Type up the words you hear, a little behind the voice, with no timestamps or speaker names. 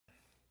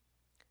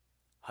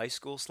High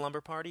School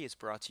Slumber Party is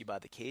brought to you by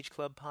the Cage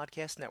Club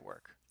Podcast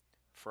Network.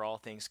 For all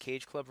things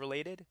Cage Club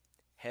related,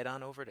 head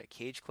on over to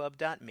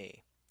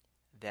cageclub.me.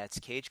 That's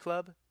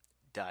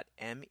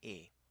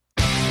cageclub.me.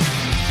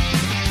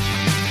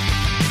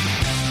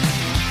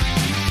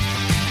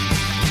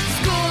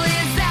 School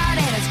is out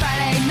and it's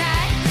Friday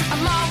night.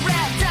 I'm all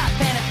wrapped up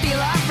and I feel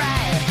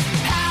alright.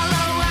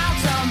 Palo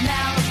Alto,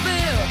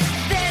 Malibu.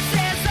 This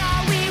is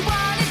all we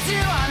wanna do.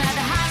 I'm at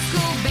the high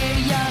school,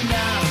 baby, young,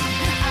 young.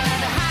 I'm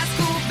at the high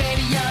school,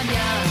 baby, young,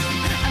 young.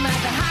 I'm at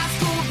the high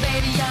school,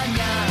 baby, young,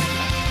 young.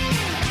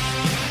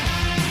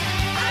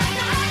 I'm at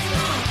the high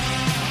school.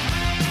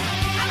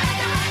 I'm at the high school. I'm at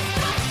the high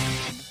school.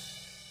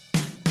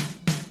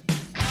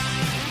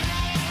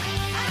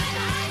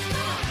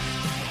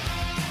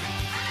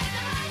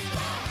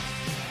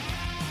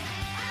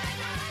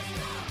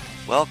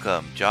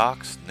 Welcome,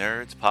 jocks,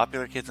 nerds,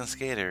 popular kids, and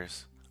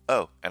skaters.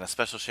 Oh, and a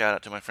special shout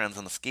out to my friends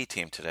on the ski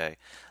team today.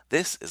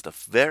 This is the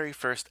very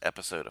first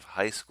episode of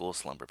High School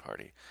Slumber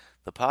Party,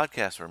 the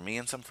podcast where me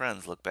and some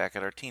friends look back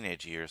at our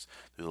teenage years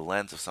through the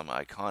lens of some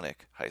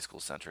iconic high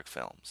school-centric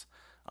films.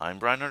 I'm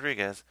Brian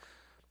Rodriguez,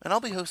 and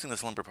I'll be hosting the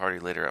slumber party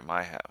later at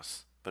my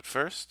house. But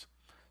first,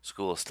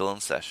 school is still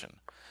in session,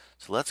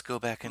 so let's go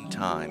back in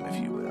time, if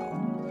you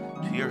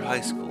will, to your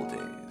high school days.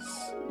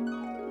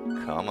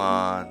 Come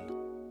on.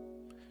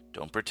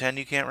 Don't pretend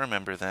you can't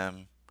remember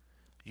them.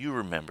 You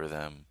remember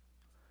them.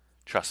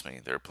 Trust me,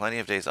 there are plenty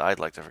of days I'd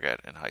like to forget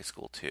in high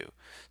school too.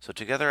 So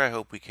together I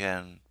hope we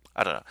can,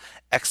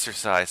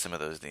 exorcise some of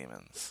those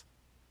demons.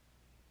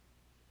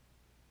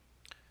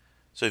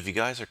 So if you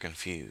guys are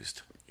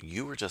confused,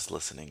 you were just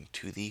listening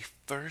to the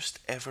first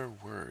ever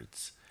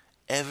words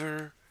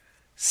ever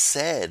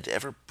said,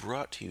 ever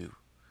brought to you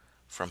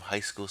from High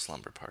School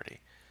Slumber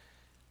Party.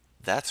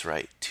 That's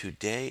right,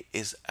 today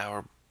is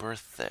our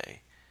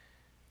birthday.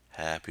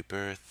 Happy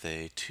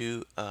birthday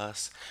to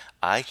us.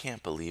 I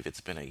can't believe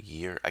it's been a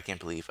year. I can't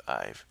believe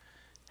I've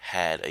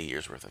had a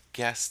year's worth of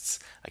guests.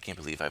 I can't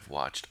believe I've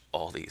watched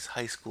all these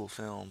high school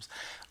films.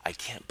 I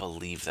can't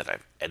believe that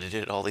I've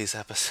edited all these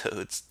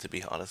episodes, to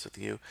be honest with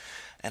you.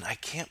 And I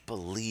can't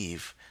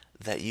believe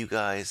that you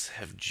guys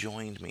have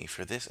joined me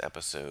for this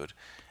episode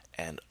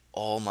and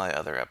all my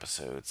other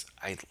episodes.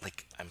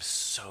 I'm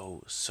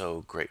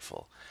so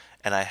grateful.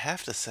 And I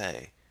have to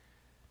say,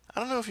 I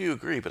don't know if you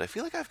agree, but I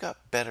feel like I've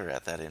got better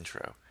at that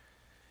intro.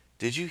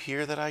 Did you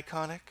hear that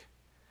iconic?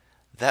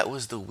 That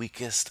was the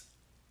weakest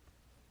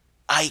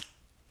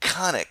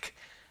iconic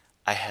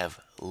I have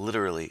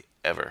literally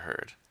ever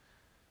heard.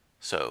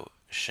 So,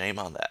 shame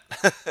on that.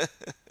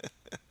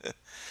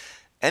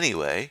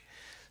 Anyway,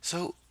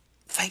 so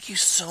thank you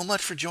so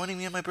much for joining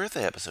me on my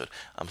birthday episode.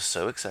 I'm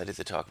so excited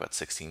to talk about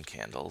 16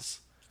 Candles.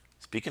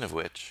 Speaking of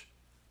which,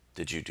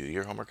 did you do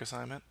your homework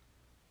assignment?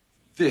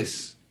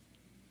 This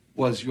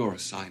was your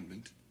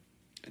assignment,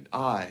 and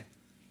I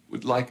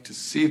would like to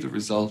see the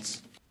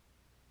results.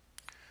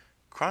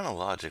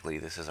 Chronologically,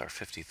 this is our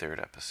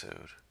 53rd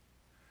episode.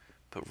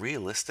 But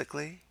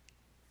realistically,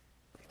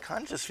 it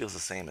kind of just feels the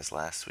same as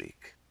last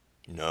week.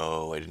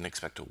 No, I didn't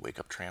expect to wake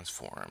up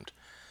transformed.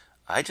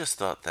 I just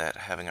thought that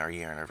having our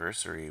year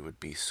anniversary would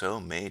be so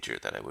major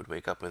that I would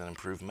wake up with an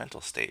improved mental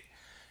state.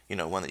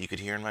 One that you could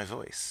hear in my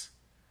voice.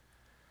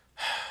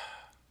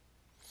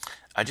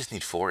 I just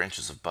need 4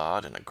 inches of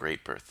bod and a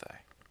great birthday.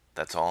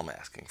 That's all I'm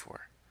asking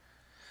for.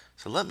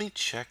 So let me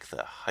check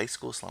the High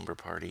School Slumber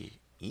Party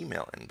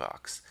email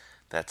inbox.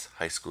 That's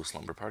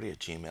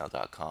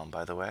highschoolslumberparty@gmail.com,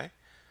 by the way.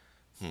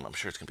 I'm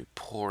sure it's going to be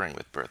pouring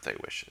with birthday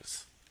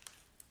wishes.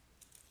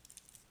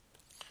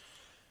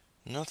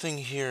 Nothing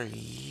here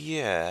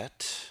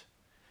yet.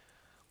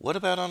 What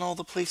about on all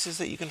the places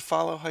that you can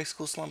follow High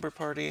School Slumber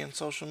Party and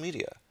social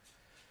media?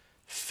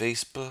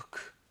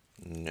 Facebook?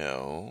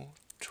 No.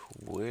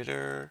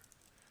 Twitter?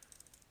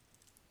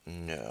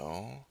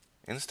 No.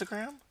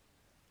 Instagram?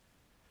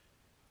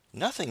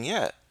 Nothing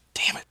yet.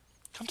 Damn it.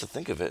 Come to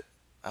think of it,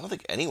 I don't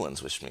think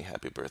anyone's wished me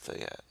happy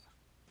birthday yet.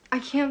 I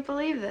can't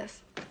believe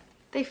this.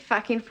 They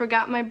fucking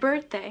forgot my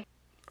birthday.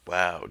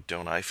 Wow,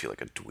 don't I feel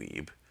like a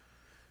dweeb.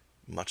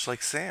 Much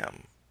like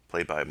Sam,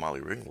 played by Molly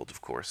Ringwald, of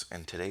course,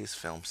 in today's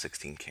film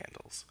 16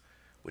 Candles,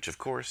 which, of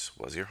course,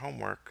 was your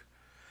homework.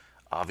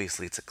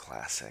 Obviously, it's a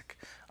classic.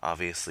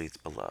 Obviously, it's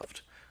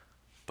beloved.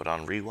 But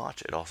on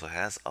rewatch, it also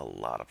has a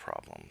lot of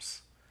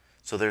problems.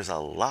 So there's a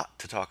lot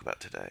to talk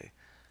about today.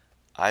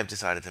 I've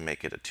decided to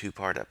make it a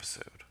 2-part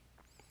episode.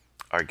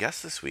 Our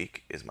guest this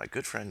week is my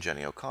good friend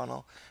Jenny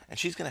O'Connell, and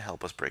she's going to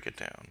help us break it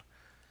down.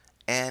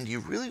 And you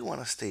really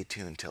want to stay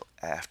tuned till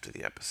after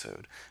the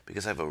episode,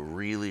 because I have a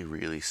really,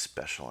 really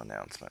special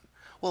announcement.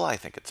 Well, I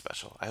think it's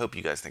special. I hope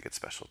you guys think it's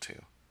special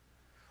too.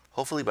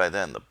 Hopefully by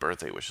then, the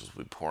birthday wishes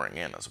will be pouring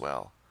in as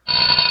well.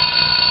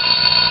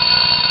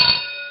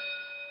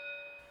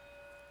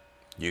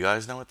 You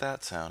guys know what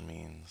that sound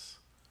means.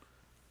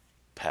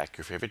 Pack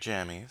your favorite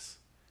jammies.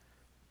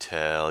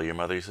 Tell your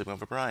mother you're sleeping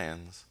over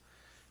Brian's.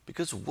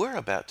 Because we're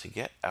about to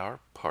get our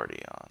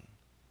party on.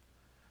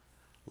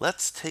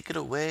 Let's take it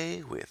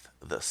away with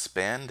the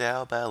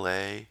Spandau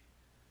Ballet,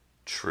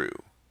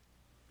 True.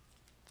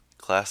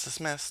 Class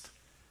dismissed.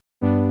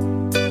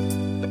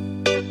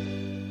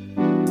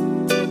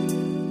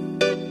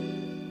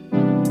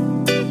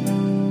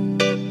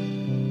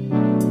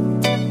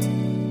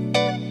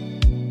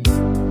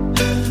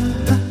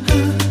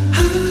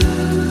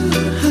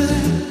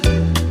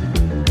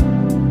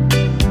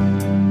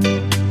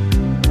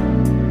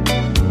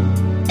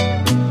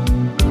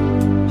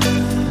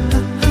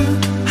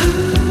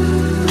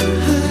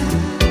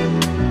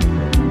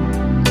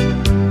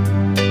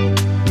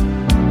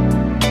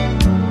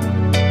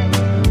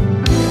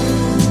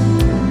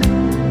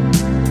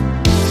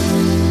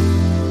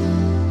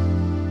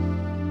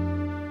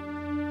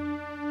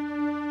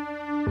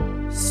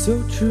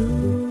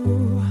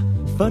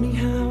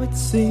 it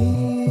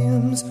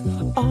seems,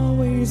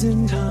 always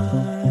in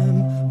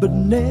time, but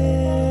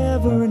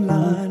never in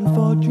line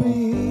for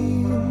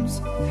dreams.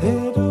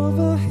 Head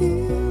over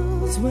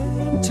heels,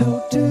 went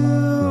toe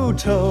to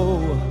toe.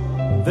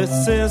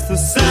 This is the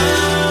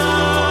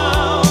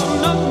sound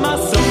of my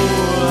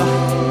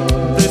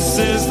soul. This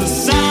is the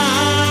sound.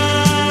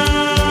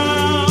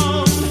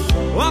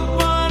 I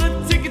bought a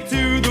ticket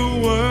to the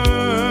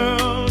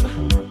world,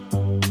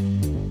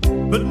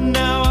 but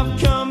now I've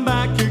come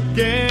back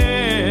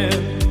again.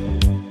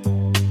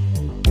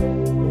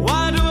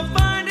 Why do I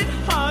find it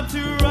hard to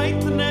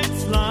write the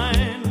next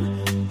line?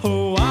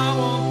 Oh, I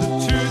want the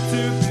truth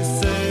to be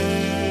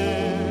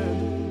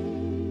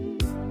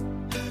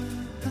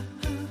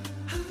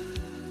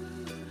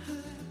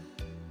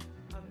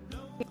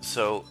said.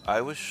 So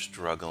I was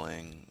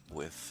struggling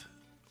with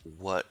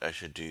what I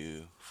should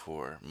do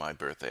for my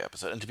birthday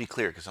episode. And to be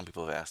clear, because some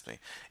people have asked me,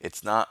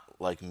 it's not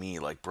like me,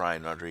 like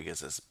Brian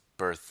Rodriguez's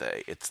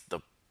birthday. It's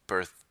the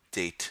birth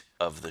date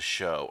of the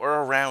show, or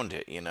around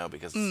it,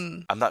 because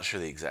I'm not sure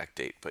the exact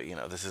date, but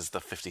this is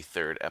the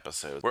 53rd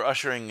episode. We're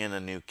ushering in a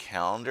new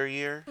calendar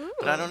year,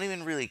 but I don't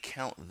even really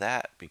count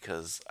that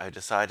because I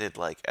decided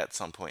at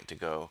some point to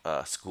go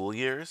school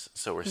years,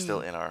 so we're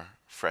still in our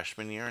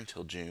freshman year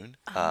until June.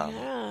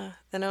 Yeah,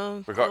 then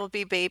it'll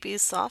be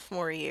baby's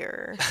sophomore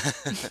year.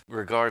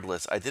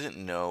 Regardless, I didn't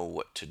know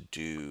what to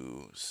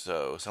do,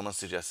 so someone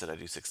suggested I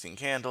do 16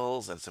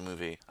 Candles, and it's a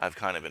movie I've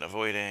kind of been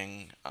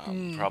avoiding,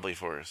 probably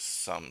for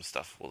some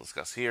stuff we'll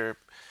discuss here,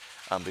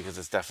 because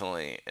it's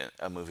definitely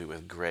a movie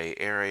with gray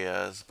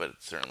areas, but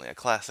it's certainly a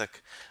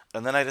classic.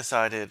 And then I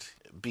decided,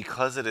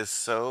 because it is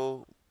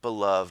so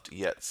beloved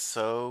yet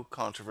so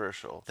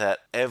controversial, that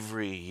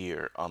every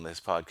year on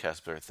this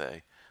podcast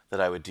birthday, that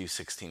I would do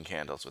 16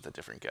 Candles with a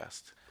different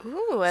guest.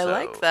 Ooh, I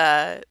like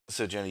that.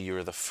 So, Jenny, you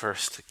were the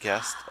first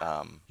guest.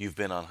 You've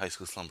been on High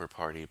School Slumber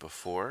Party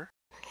before.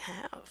 I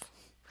have.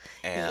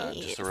 And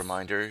Yes. just a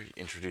reminder,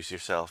 introduce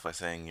yourself by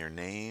saying your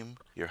name,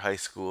 your high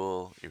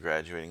school, your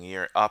graduating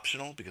year.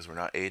 Optional, because we're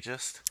not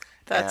ageist.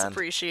 That's and,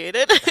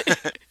 appreciated.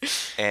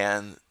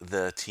 and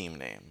the team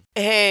name.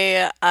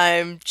 Hey,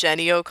 I'm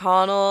Jenny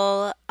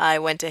O'Connell. I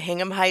went to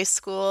Hingham High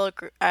School,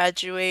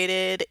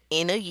 graduated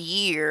in a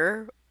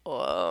year.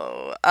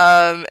 Whoa.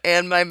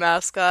 And my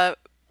mascot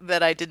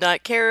that I did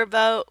not care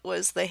about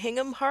was the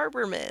Hingham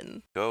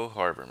Harbormen. Go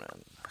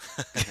Harbormen.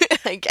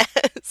 I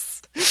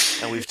guess.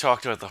 And we've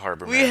talked about the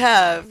Harbormen. We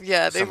have,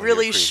 yeah. They some of your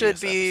really should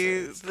be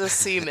previous the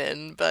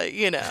seamen, but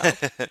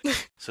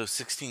So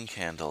 16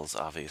 Candles,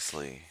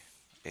 obviously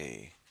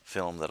a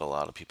film that a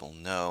lot of people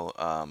know.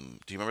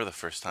 Do you remember the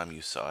first time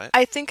you saw it?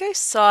 I think I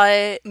saw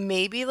it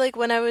maybe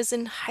when I was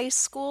in high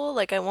school.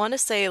 I want to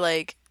say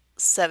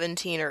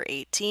 17 or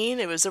 18.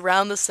 It was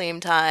around the same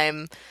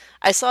time.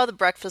 I saw The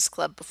Breakfast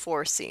Club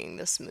before seeing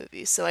this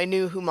movie, so I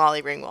knew who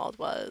Molly Ringwald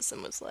was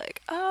and was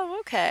like, oh,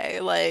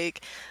 okay.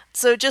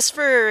 So just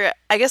for,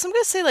 I guess I'm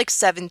going to say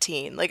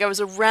 17. I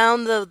was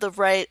around the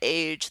right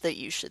age that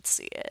you should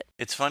see it.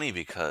 It's funny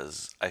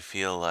because I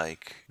feel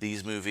like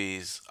these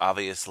movies,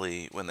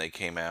 obviously, when they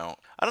came out,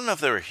 I don't know if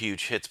they were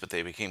huge hits, but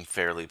they became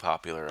fairly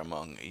popular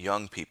among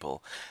young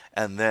people.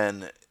 And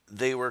then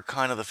they were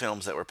kind of the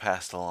films that were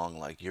passed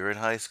along, you're in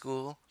high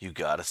school, you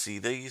gotta see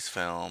these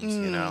films,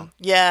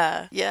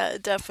 Yeah,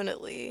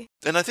 definitely.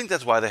 And I think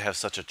that's why they have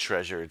such a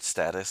treasured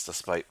status,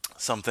 despite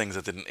some things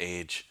that didn't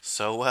age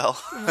so well.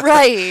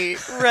 Right.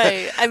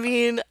 I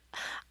mean,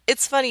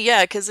 it's funny,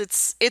 yeah, because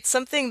it's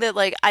something that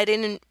I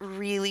didn't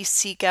really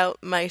seek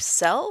out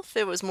myself.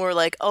 It was more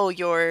oh,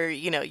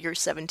 you're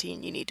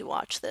 17, you need to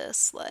watch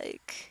this.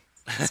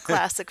 It's a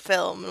classic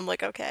film. I'm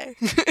like, okay.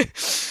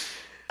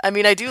 I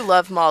mean, I do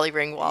love Molly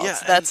Ringwald. Yeah,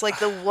 So that's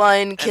the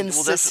one and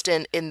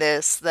consistent in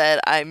this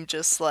that I'm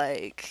just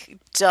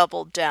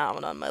doubled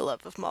down on my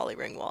love of Molly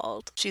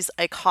Ringwald. She's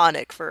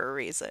iconic for a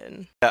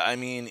reason. Yeah, I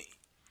mean,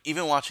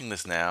 even watching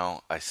this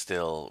now, I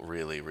still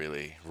really,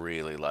 really,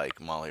 really like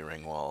Molly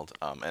Ringwald.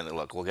 And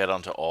look, we'll get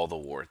onto all the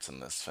warts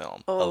in this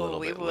film a little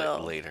bit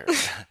later.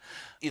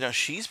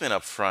 She's been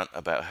upfront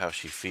about how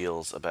she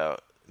feels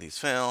about these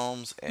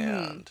films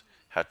and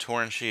how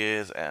torn she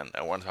is, and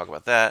I want to talk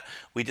about that.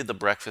 We did The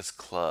Breakfast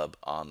Club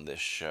on this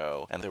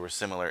show, and there were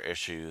similar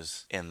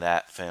issues in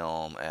that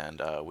film,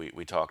 and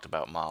we talked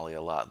about Molly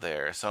a lot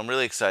there. So I'm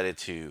really excited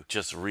to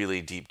just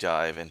really deep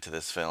dive into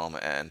this film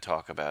and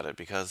talk about it,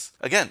 because,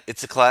 again,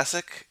 it's a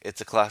classic.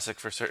 It's a classic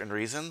for certain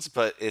reasons,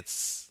 but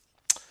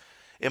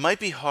it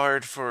might be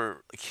hard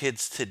for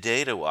kids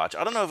today to watch.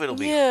 I don't know if it'll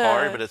be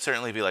hard, but it'd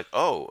certainly be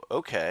oh,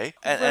 okay.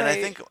 And I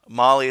think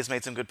Molly has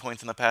made some good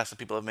points in the past, and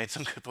people have made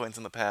some good points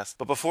in the past.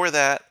 But before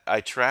that,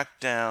 I tracked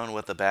down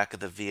what the back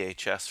of the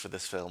VHS for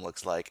this film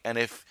looks like. And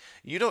if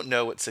you don't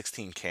know what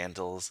 16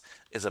 Candles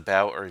is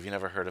about, or if you've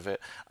never heard of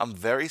it, I'm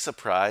very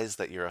surprised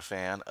that you're a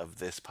fan of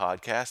this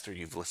podcast, or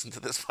you've listened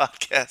to this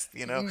podcast,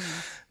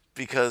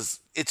 because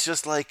it's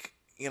just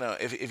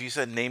if you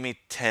said, name me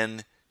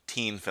 10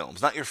 teen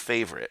films, not your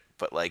favorite,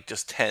 but like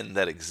just 10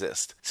 that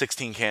exist.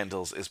 16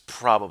 Candles is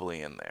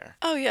probably in there.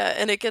 Oh yeah,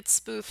 and it gets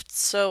spoofed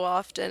so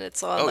often.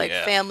 It's on Oh, like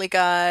yeah. Family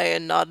Guy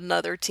and Not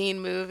Another Teen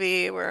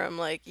Movie where I'm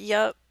like,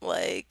 yep,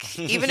 like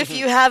even if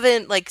you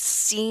haven't like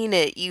seen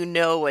it, you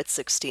know what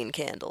 16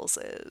 Candles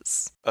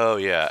is. Oh,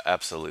 yeah,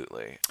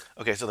 absolutely.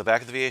 Okay, so the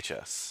back of the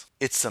VHS.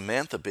 It's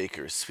Samantha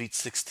Baker's Sweet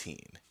 16,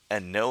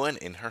 and no one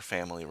in her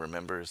family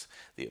remembers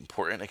the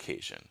important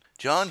occasion.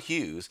 John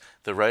Hughes,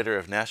 the writer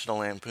of National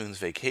Lampoon's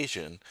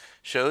Vacation,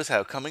 shows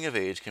how coming of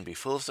age can be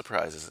full of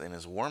surprises in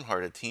his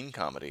warm-hearted teen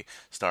comedy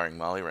starring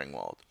Molly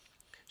Ringwald.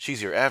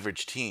 She's your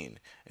average teen,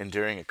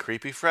 enduring a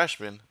creepy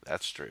freshman,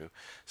 that's true,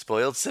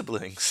 spoiled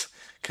siblings,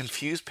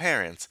 confused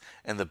parents,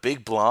 and the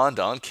big blonde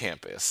on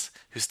campus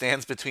who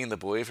stands between the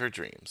boy of her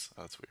dreams.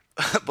 Oh, that's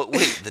weird. But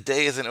wait, the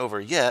day isn't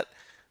over yet.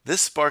 This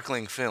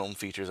sparkling film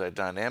features a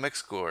dynamic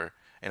score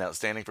and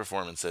outstanding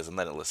performances, and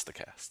then it lists the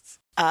casts.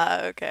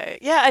 Okay.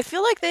 Yeah, I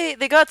feel like they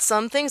got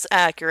some things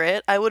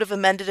accurate. I would have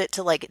amended it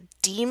to like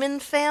Demon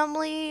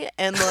Family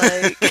and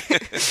like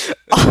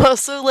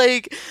also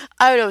like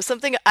I don't know,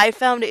 something I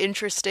found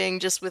interesting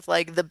just with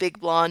like the big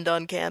blonde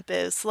on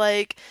campus.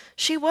 Like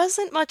she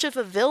wasn't much of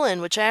a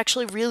villain, which I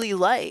actually really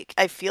like.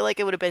 I feel like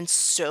it would have been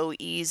so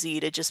easy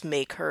to just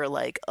make her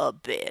like a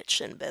bitch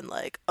and been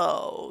like,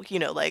 "Oh, you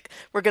know, like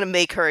we're going to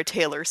make her a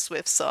Taylor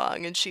Swift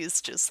song," and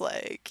she's just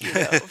like, you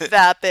know,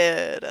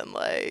 vapid and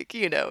like,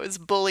 you know, is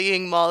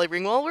bullying Molly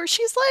Ringwald, where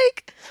she's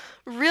like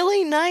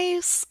really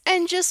nice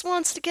and just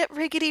wants to get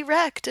riggedy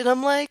wrecked, and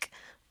I'm like,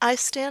 I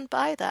stand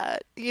by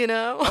that, you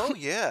know? Oh,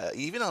 yeah.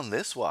 Even on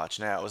this watch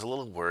now, I was a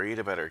little worried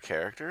about her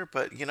character,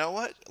 but you know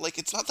what? Like,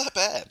 it's not that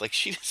bad. Like,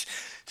 she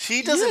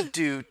doesn't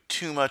do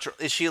too much.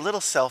 Is she a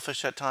little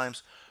selfish at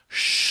times?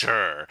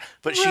 Sure.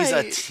 But she's a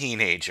Right.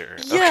 teenager.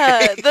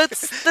 Yeah, Okay?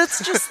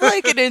 that's just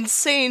like an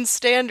insane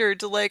standard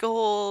to like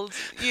hold,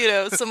 you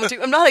know, someone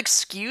to. I'm not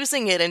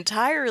excusing it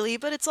entirely,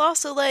 but it's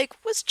also like,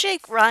 was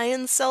Jake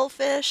Ryan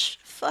selfish?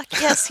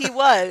 Fuck yes, he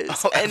was.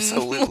 Oh, And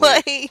absolutely.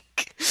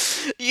 like,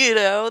 you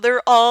know,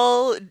 they're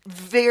all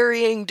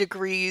varying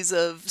degrees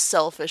of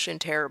selfish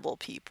and terrible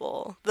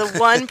people. The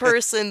one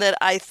person that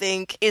I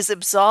think is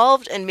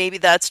absolved, and maybe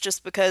that's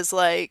just because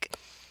like,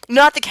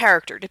 not the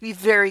character, to be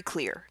very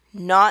clear.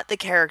 Not the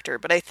character,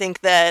 but I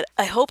think that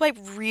I hope I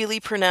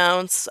really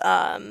pronounce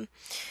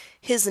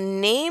his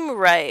name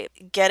right,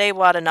 Gere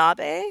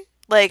Watanabe.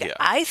 Like, Yeah.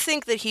 I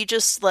think that he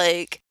just,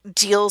 like,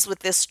 deals with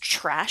this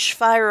trash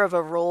fire of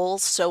a role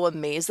so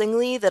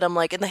amazingly that I'm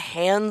like, in the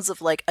hands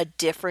of, like, a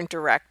different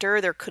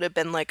director, there could have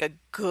been, like, a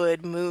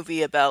good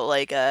movie about,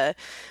 like, a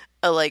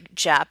like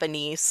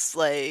Japanese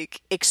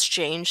like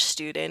exchange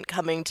student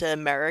coming to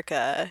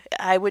America.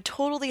 I would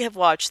totally have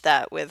watched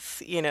that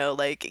with, you know,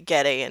 like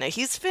Gede in it.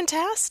 He's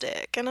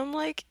fantastic. And I'm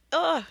like,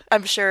 ugh.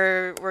 I'm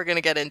sure we're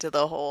gonna get into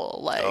the whole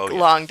like Oh, yeah.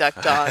 Long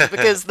Duck Dong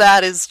because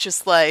that is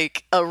just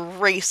like a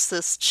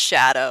racist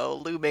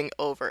shadow looming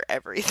over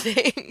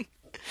everything.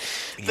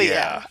 But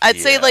yeah, I'd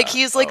say like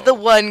he's like the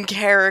one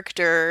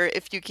character,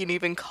 if you can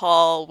even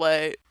call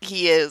what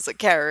he is a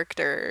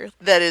character,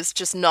 that is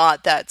just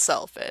not that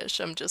selfish.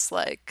 I'm just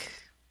like,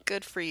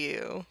 good for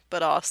you.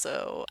 But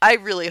also, I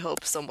really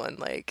hope someone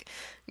like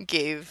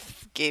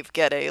gave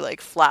Gede like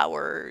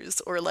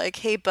flowers or like,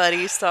 hey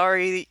buddy,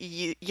 sorry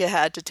you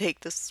had to take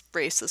this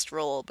racist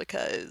role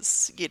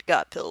because you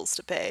got pills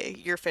to pay.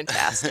 You're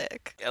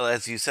fantastic. Well,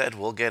 as you said,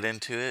 we'll get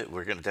into it.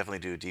 We're going to definitely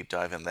do a deep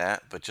dive in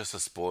that. But just a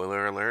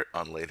spoiler alert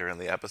on later in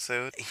the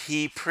episode.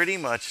 He pretty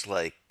much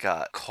like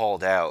got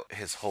called out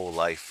his whole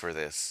life for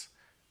this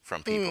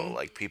from people.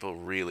 Like people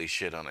really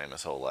shit on him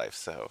his whole life.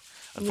 So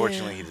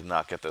unfortunately, he did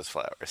not get those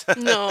flowers.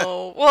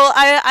 No. Well,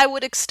 I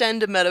would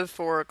extend a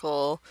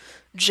metaphorical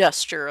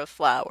gesture of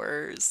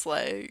flowers,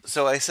 like.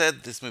 So I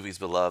said this movie's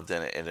beloved,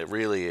 and it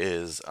really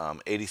is.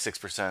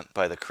 86%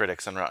 by the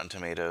critics on Rotten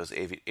Tomatoes,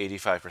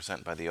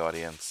 85% by the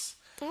audience.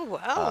 Oh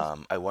wow.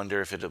 I wonder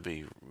if it'll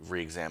be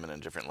re-examined in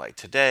a different light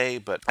today,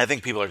 but I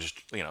think people are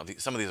just, you know,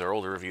 some of these are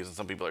older reviews, and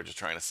some people are just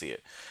trying to see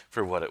it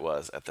for what it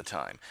was at the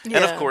time. And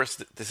of Yeah. course,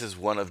 this is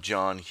one of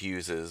John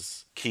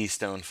Hughes's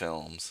keystone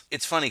films.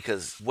 It's funny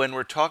because when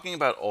we're talking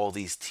about all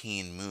these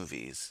teen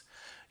movies,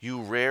 you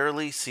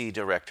rarely see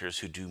directors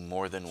who do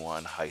more than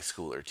one high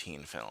school or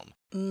teen film.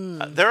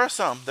 There are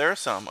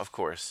some, of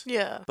course.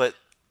 Yeah. But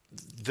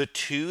the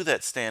two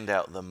that stand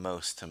out the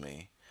most to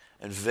me,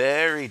 and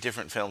very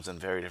different films and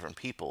very different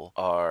people,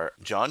 are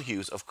John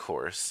Hughes, of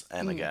course.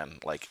 And again,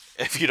 like,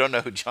 if you don't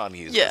know who John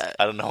Hughes Yeah. is,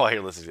 I don't know why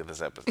you're listening to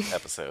this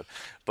episode.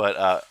 But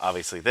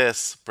obviously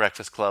this,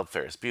 Breakfast Club,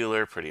 Ferris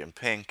Bueller, Pretty in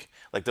Pink.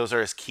 Like, those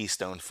are his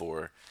keystone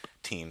 4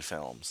 teen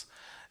films.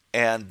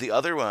 And the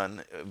other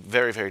one,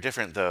 very, very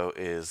different, though,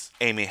 is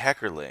Amy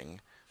Heckerling,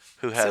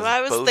 who has So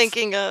I was both,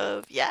 thinking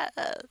of yes.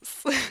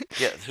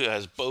 yeah, who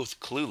has both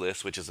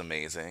Clueless, which is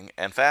amazing,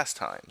 and Fast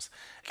Times.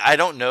 I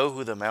don't know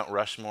who the Mount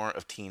Rushmore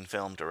of teen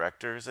film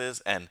directors is,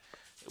 and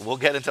we'll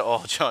get into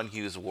all John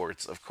Hughes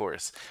warts, of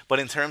course. But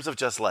in terms of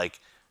just like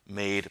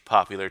made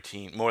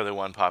more than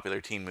one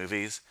popular teen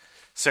movies,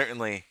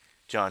 certainly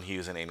John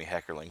Hughes and Amy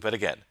Heckerling. But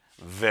again,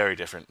 very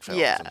different films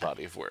Yeah. and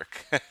body of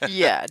work.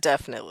 Yeah,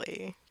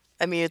 definitely.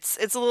 I mean, it's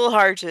a little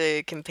hard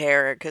to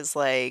compare because,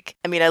 like,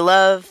 I mean, I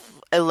love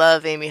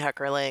Amy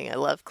Heckerling. I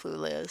love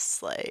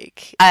Clueless.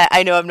 Like,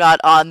 I know I'm not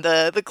on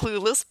the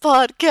Clueless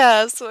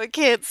podcast, so I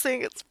can't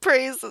sing its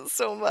praises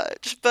so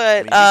much.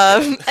 But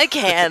I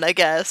can, I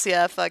guess.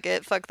 Yeah, fuck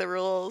it, fuck the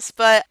rules.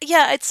 But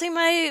yeah, I'd say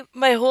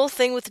my whole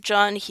thing with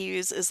John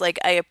Hughes is like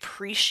I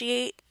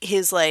appreciate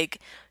his like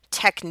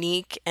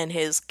technique and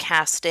his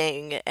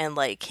casting and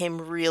like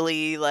him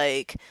really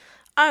like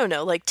I don't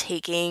know, like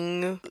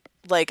taking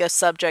like a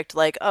subject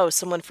like, oh,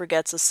 someone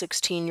forgets a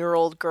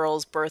 16-year-old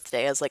girl's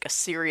birthday as like a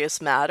serious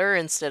matter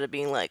instead of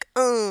being like,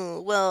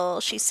 oh,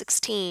 well, she's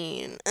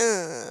 16.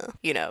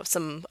 You know,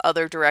 some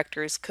other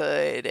directors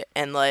could.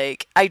 And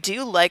like, I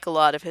do like a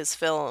lot of his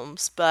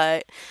films,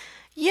 but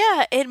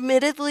yeah,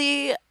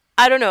 admittedly,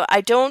 I don't know.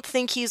 I don't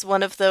think he's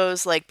one of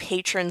those like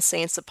patron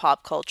saints of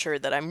pop culture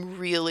that I'm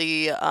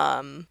really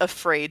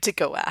afraid to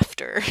go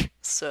after.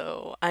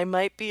 So I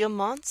might be a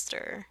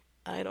monster.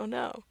 I don't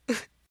know.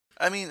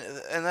 I mean,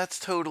 and that's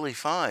totally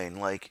fine.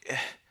 Like,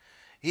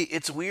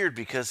 it's weird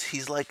because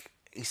he's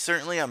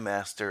certainly a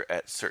master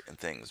at certain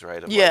things,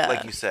 right? Of Yeah.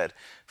 like you said,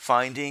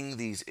 finding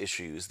these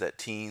issues that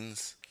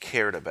teens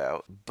cared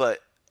about, but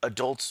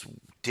adults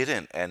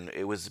didn't, and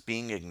it was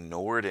being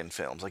ignored in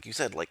films. Like you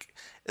said, like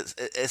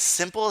as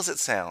simple as it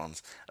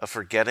sounds, of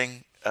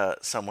forgetting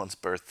someone's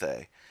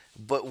birthday,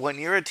 but when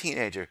you're a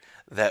teenager,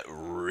 that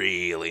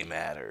really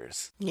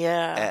matters.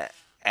 Yeah.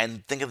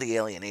 And think of the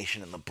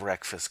alienation in the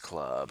Breakfast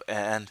Club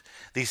and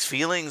these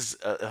feelings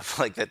of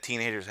like that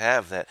teenagers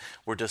have that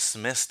were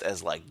dismissed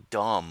as like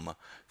dumb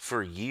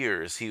for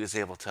years. He was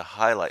able to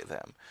highlight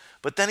them.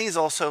 But then he's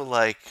also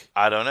like,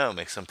 I don't know,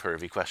 make some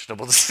pervy,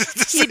 questionable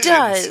decisions. He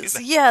does.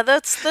 Yeah,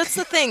 that's the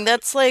thing.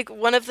 That's like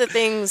one of the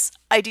things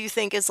I do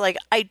think is like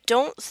I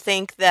don't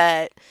think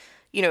that,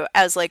 you know,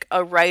 as like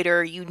a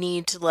writer, you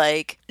need to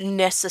like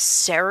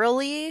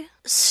necessarily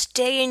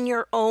stay in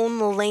your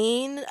own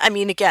lane. I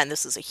mean, again,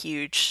 this is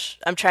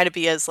I'm trying to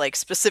be as like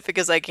specific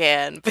as I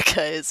can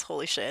because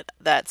holy shit,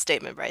 that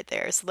statement right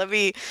there. So let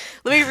me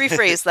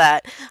rephrase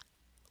that.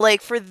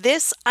 Like for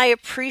this, I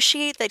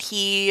appreciate that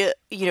he,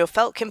 you know,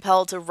 felt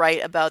compelled to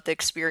write about the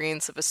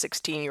experience of a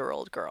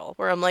 16-year-old girl.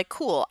 Where I'm like,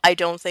 cool, I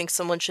don't think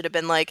someone should have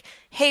been like,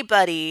 hey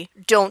buddy,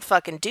 don't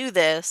fucking do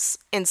this.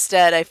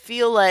 Instead, I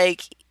feel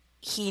like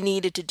he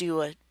needed to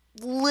do a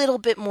little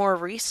bit more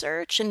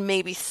research and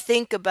maybe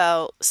think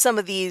about some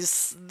of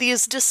these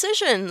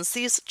decisions,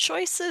 these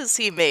choices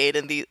he made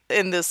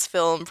in this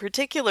film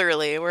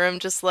particularly, where I'm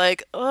just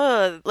like,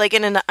 ugh. Like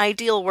in an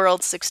ideal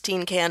world,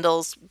 16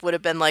 Candles would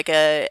have been like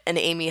an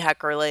Amy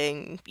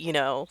Heckerling, you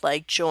know,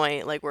 like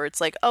joint, like where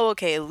it's like, oh,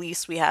 okay, at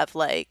least we have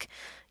like,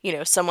 you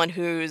know, someone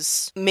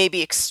who's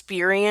maybe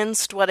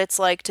experienced what it's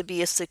like to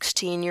be a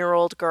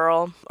 16-year-old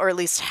girl, or at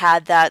least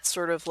had that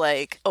sort of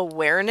like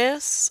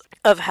awareness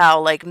of how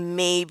like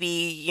maybe,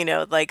 you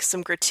know, like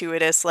some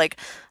gratuitous like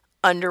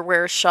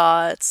underwear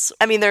shots.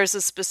 I mean, there's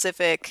a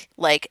specific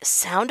like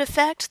sound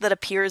effect that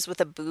appears with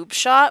a boob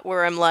shot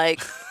where I'm like,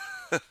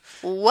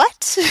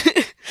 what?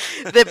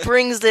 That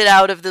brings it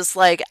out of this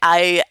like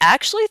I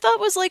actually thought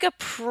was like a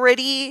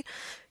pretty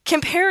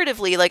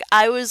comparatively, like,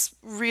 I was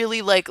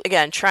really, like,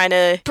 again, trying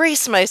to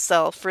brace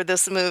myself for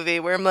this movie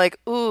where I'm like,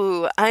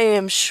 ooh, I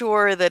am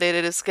sure that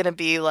it is going to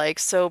be, like,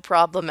 so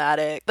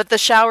problematic. But the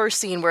shower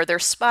scene where they're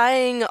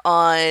spying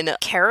on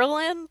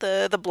Carolyn,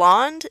 the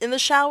blonde in the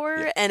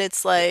shower, and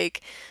it's,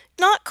 like,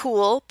 not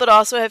cool, but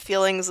also have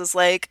feelings as,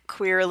 like,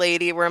 queer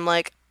lady where I'm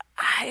like,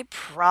 I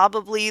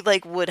probably,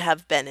 like, would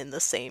have been in the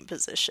same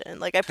position.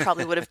 Like, I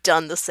probably would have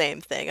done the same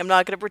thing. I'm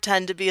not going to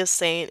pretend to be a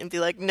saint and be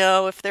like,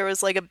 no, if there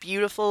was, like, a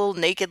beautiful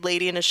naked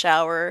lady in a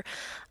shower.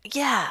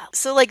 Yeah.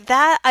 So, like,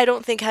 that I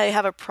don't think I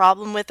have a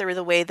problem with, or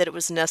the way that it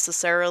was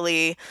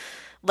necessarily,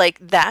 like,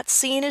 that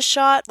scene is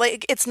shot.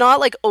 Like, it's not,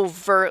 like,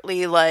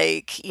 overtly,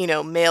 like, you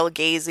know, male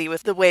gazy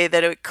with the way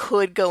that it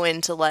could go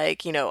into,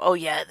 like, you know, oh,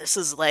 yeah, this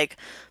is, like,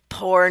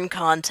 porn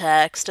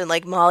context, and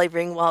like Molly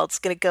Ringwald's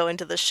gonna go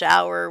into the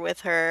shower with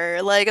her.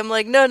 Like, I'm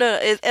like, no,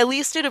 at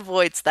least it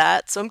avoids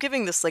that. So I'm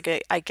giving this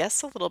like I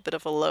guess a little bit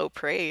of a low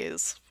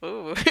praise.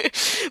 Ooh.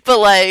 But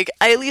like,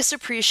 I at least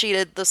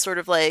appreciated the sort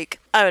of like,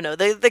 I don't know,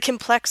 the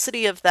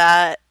complexity of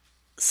that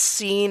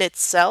scene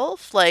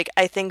itself. Like,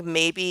 I think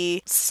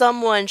maybe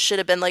someone should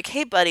have been like,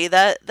 hey buddy,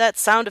 that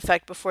sound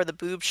effect before the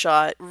boob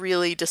shot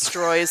really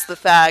destroys the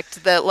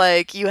fact that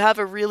like you have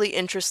a really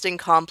interesting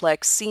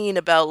complex scene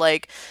about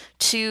like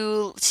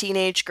two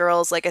teenage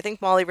girls. Like, I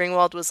think Molly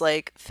Ringwald was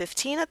like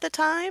 15 at the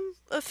time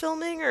of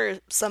filming or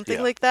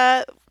something like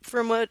that,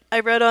 from what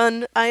I read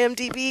on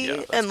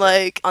IMDb. And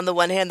like, on the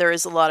one hand, there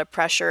is a lot of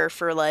pressure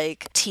for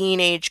like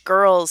teenage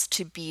girls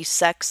to be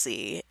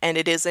sexy, and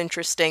it is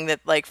interesting that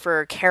like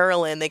for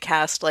Carolyn they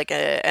cast like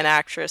an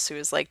actress who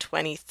is like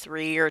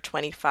 23 or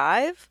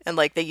 25, and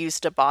like they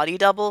used a body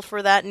double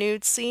for that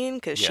nude scene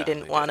because she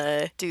didn't want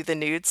to do the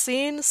nude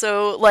scene.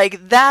 So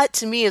like, that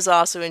to me is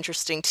also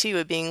interesting too,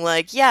 of being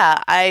like, yeah,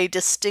 yeah, I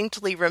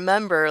distinctly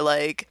remember,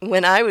 like,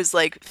 when I was,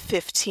 like,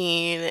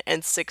 15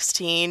 and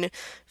 16,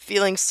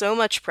 feeling so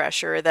much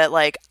pressure that,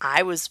 like,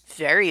 I was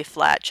very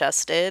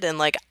flat-chested and,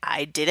 like,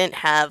 I didn't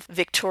have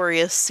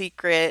Victoria's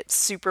Secret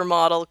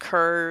supermodel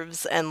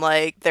curves, and,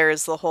 like,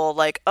 there's the whole,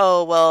 like,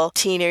 oh, well,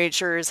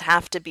 teenagers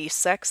have to be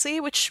sexy,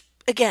 which,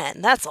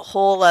 again, that's a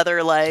whole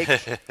other,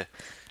 like...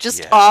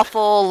 just Yeah.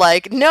 awful,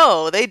 like,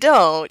 no, they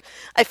don't.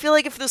 I feel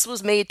like if this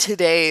was made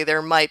today,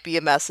 there might be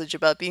a message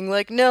about being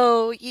like,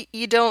 no,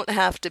 you don't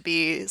have to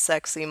be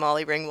sexy,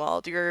 Molly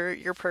Ringwald.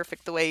 You're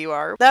perfect the way you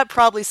are. That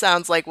probably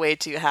sounds like way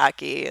too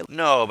hacky.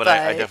 No, but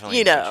I definitely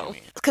you know what know, you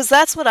mean. because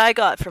that's what I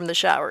got from the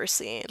shower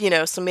scene. You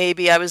know, so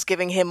maybe I was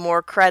giving him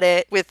more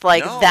credit with,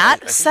 like, No, that I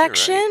think you're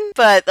section. right.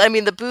 But, I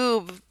mean, the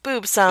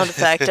boob sound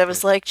effect, I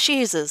was like,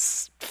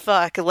 Jesus,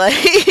 fuck,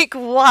 like,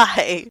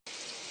 why?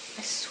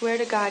 I swear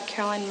to God,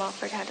 Caroline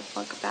Mulford had to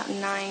flunk about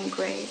 9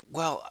 grades.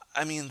 Well,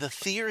 I mean, the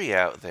theory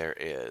out there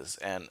is,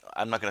 and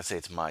I'm not going to say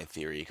it's my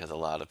theory because a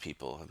lot of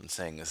people have been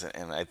saying this,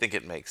 and I think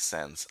it makes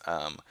sense.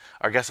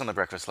 Our guest on the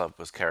Breakfast Club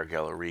was Cara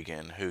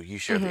Regan, who you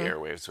shared the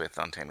airwaves with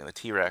on Taming the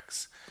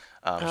T-Rex.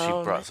 She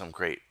brought some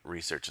great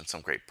research and some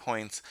great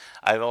points.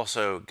 I've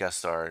also guest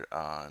starred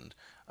on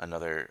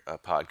another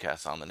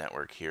podcast on the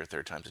network here,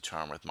 Third Time's a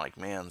Charm, with Mike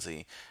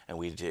Manzi, and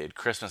we did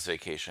Christmas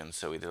Vacation,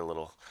 so we did a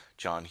little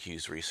John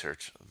Hughes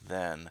research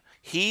then.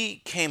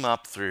 He came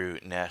up through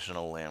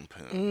National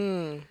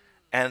Lampoon.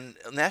 And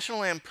National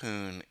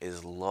Lampoon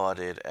is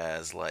lauded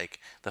as, like,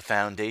 the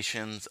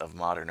foundations of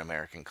modern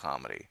American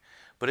comedy.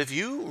 But if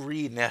you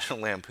read National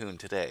Lampoon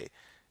today,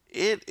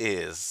 it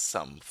is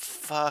some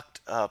fucked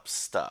up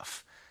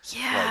stuff.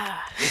 Yeah.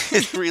 Like,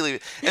 it's really,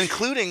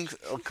 including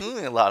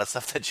a lot of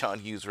stuff that John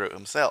Hughes wrote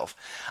himself.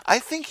 I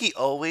think he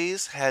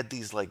always had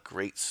these, like,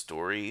 great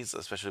stories,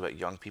 especially about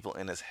young people,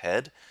 in his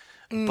head,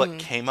 but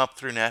came up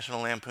through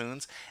National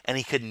Lampoons, and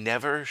he could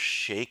never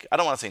shake, I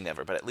don't want to say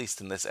never, but at least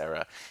in this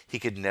era, he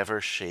could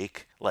never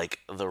shake, like,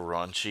 the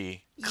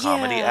raunchy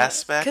comedy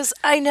aspect. Because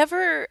I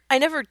never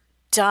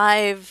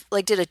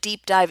did a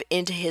deep dive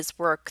into his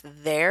work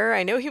there.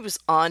 I know he was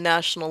on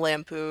National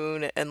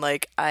Lampoon, and,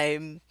 like,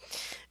 I'm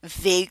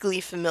vaguely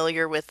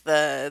familiar with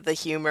the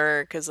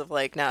humor because of,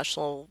 like,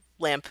 National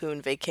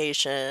Lampoon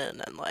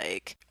Vacation, and,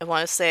 like, I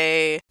want to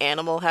say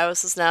Animal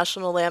House is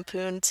National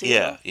Lampoon too.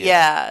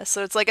 Yeah.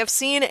 So it's like I've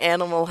seen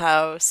Animal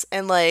House,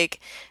 and, like,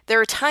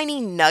 there are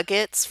tiny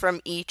nuggets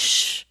from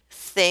each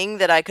thing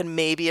that I could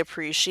maybe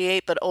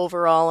appreciate, but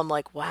overall I'm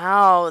like,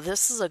 wow,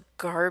 this is a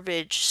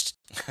garbage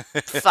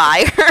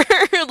fire.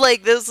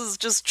 Like, this is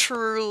just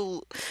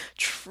true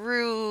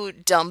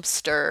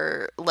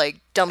dumpster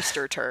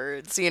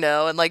turds, you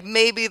know? And, like,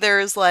 maybe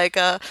there's, like,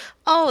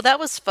 oh, that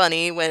was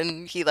funny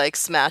when he, like,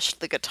 smashed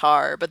the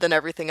guitar, but then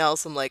everything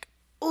else I'm like,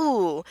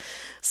 ooh.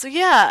 So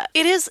yeah,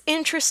 it is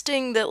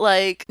interesting that,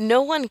 like,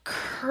 no one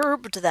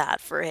curbed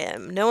that for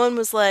him. No one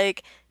was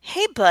like,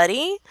 hey,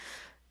 buddy,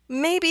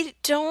 maybe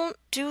don't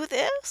do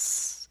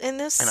this in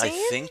this And scene.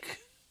 I think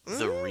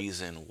the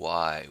reason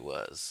why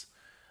was,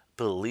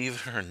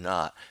 believe it or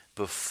not,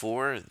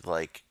 before,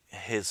 like,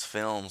 his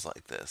films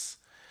like this,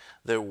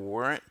 there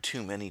weren't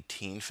too many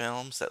teen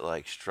films that,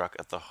 like, struck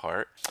at the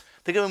heart.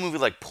 Think of a movie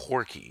like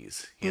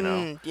Porky's, you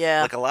know?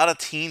 yeah. Like, a lot of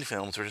teen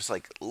films were just,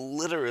 like,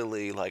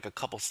 literally, like, a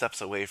couple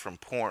steps away from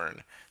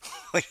porn.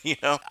 Like, you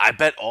know? I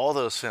bet all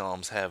those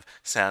films have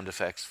sound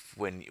effects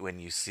when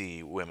you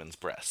see women's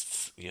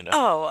breasts, you know?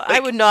 Oh, I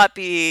would not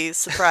be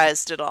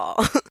surprised at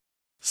all.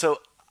 So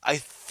I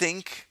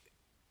think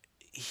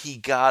he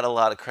got a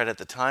lot of credit at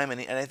the time, and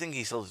I think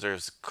he still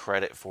deserves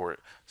credit for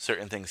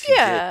certain things he did.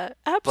 Yeah,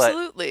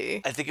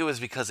 absolutely. I think it was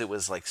because it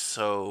was, like,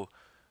 so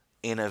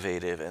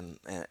innovative and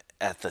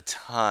at the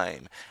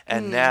time,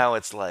 and now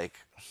it's like,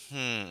 you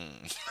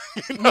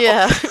know?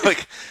 Yeah.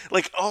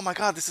 like, oh my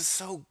God, this is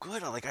so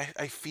good. Like,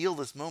 I feel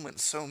this moment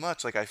so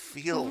much. Like, I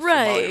feel for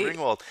Right. Molly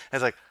Ringwald.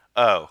 And it's like,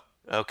 oh,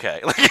 okay.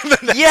 Like, in the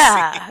next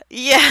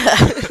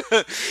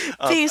Yeah.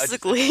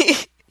 Basically.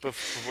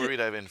 Before we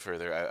dive in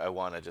further, I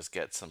want to just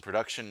get some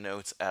production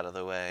notes out of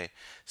the way.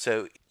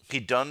 So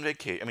he'd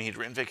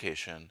written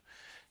Vacation.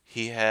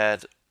 He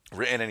had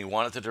written, and he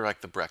wanted to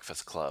direct The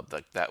Breakfast Club.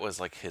 Like, that was,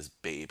 like, his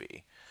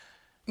baby.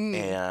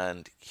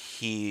 And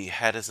he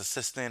had his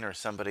assistant or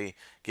somebody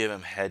give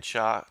him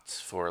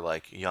headshots for,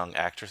 like, young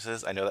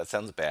actresses. I know that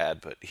sounds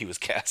bad, but he was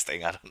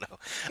casting. I don't know.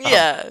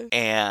 Yeah.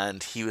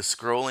 And he was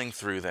scrolling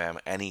through them,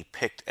 and he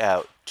picked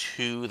out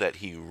 2 that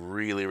he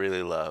really,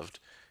 really loved,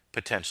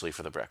 potentially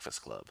for The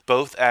Breakfast Club.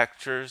 Both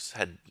actors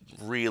had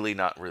really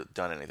not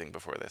done anything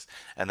before this,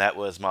 and that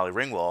was Molly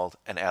Ringwald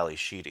and Ali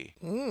Sheedy.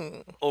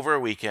 Over a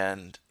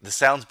weekend, this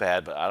sounds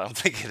bad, but I don't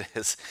think it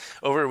is.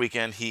 Over a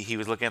weekend, he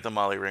was looking at the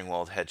Molly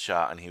Ringwald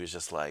headshot, and he was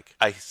just like,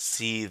 I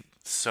see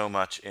so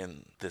much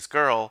in this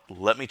girl.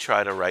 Let me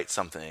try to write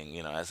something,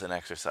 you know, as an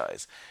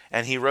exercise.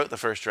 And he wrote the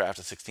first draft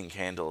of 16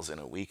 Candles in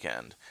a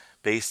weekend.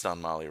 based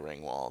on Molly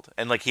Ringwald.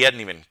 And like he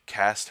hadn't even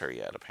cast her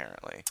yet,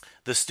 apparently.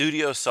 The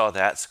studio saw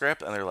that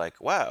script and they're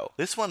like, wow,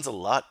 this one's a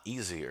lot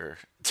easier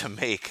to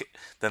make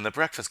than The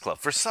Breakfast Club.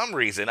 For some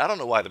reason, I don't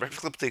know why, The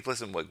Breakfast Club takes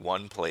place in like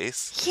one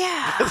place.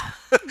 Yeah.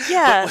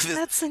 Yeah, This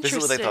that's is interesting.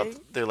 what they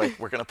thought. They're like,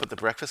 we're going to put The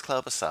Breakfast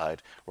Club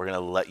aside. We're going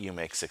to let you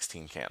make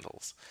 16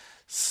 Candles.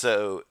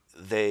 So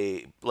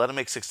they let him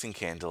make 16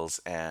 Candles,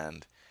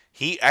 and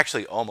he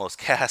actually almost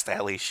cast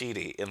Ali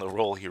Sheedy in the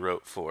role he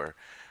wrote for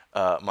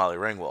Molly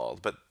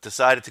Ringwald, but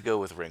decided to go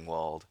with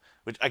Ringwald,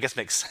 which I guess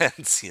makes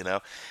sense, you know?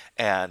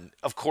 And,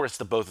 of course,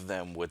 the both of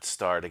them would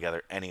star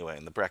together anyway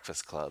in The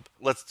Breakfast Club.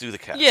 Let's do the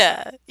cast.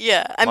 Yeah,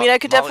 yeah. I mean, I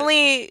could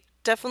Molly-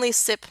 definitely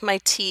sip my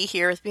tea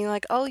here with being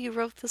like, oh, you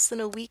wrote this in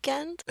a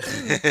weekend?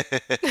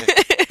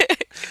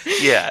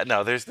 Yeah,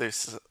 no, there's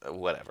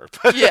whatever.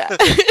 Yeah.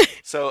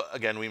 So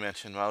again, we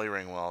mentioned Molly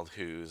Ringwald,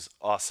 who's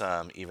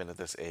awesome even at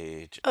this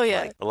age. Oh,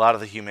 yeah. Like, a lot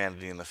of the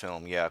humanity in the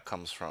film,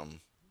 comes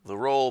from the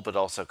role, but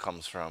also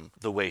comes from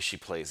the way she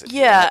plays it.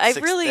 Yeah, At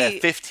I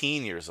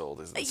 15 years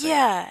old is insane.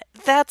 Yeah,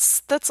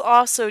 that's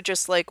also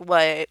just like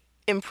what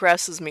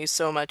impresses me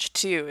so much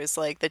too, is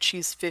like that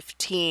she's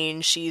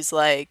 15, she's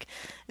like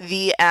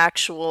the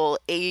actual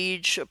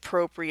age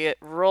appropriate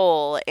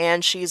role,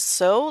 and she's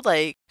so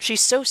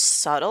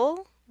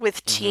subtle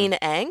with teen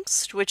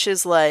angst, which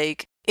is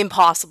like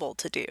impossible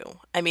to do.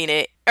 I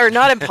mean, or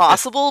not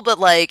impossible, but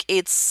like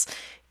it's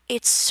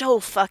so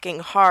fucking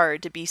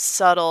hard to be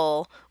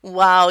subtle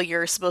while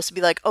you're supposed to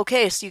be like,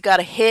 okay, so you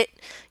gotta hit,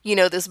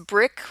 this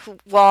brick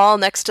wall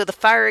next to the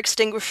fire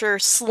extinguisher,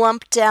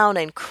 slump down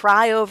and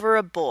cry over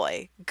a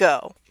boy.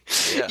 Go.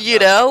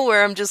 Yeah,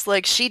 Where I'm just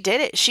like, she did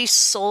it. She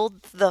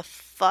sold the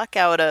fuck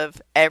out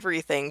of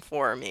everything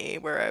for me,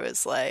 where I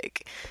was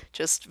like,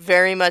 just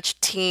very much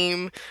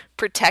team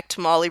protect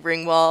Molly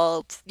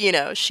Ringwald.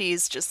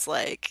 She's just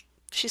like,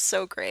 she's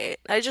so great.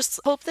 I just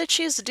hope that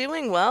she's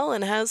doing well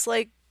and has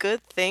like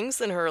good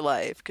things in her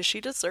life, because she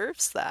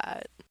deserves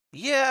that.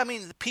 Yeah, I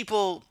mean,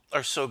 people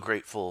are so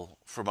grateful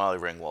for Molly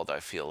Ringwald,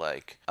 I feel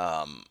like,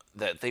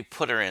 that they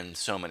put her in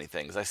so many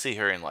things. I see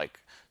her in, like,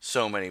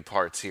 so many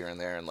parts here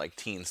and there and, like,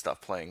 teen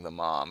stuff playing the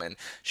mom. And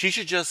she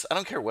should just, I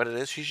don't care what it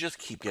is, she should just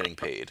keep getting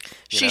paid.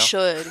 She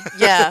should.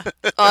 Yeah,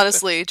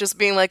 honestly. Just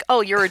being like,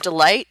 oh, you're a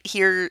delight.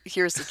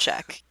 Here's a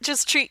check.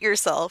 Just treat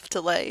yourself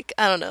to, like,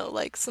 I don't know,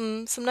 like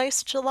some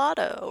nice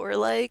gelato, or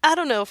like, I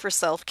don't know, for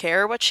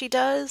self-care what she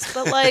does,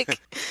 but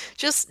like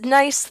just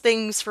nice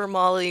things for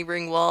Molly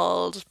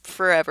Ringwald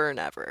forever and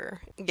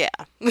ever. Yeah.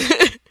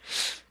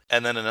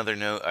 And then another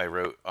note I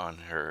wrote on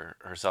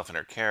herself and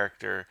her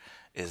character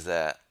is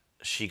that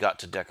she got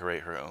to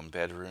decorate her own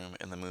bedroom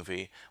in the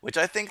movie, which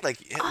I think, like,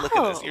 look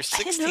at this. You're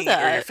I didn't know 16 or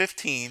that. you're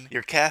 15,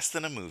 you're cast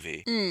in a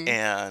movie,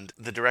 and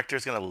the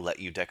director's going to let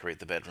you decorate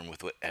the bedroom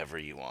with whatever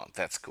you want.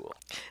 That's cool.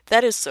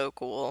 That is so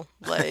cool.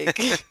 Like,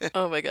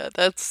 oh my god,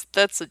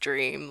 that's a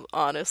dream,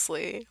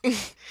 honestly. And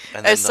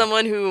then As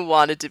someone who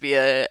wanted to be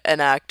an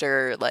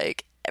actor,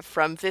 like,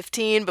 from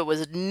 15, but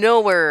was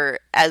nowhere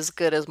as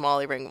good as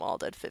Molly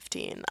Ringwald at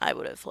 15, I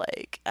would have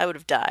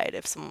died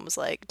if someone was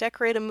like,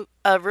 decorate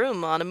a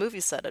room on a movie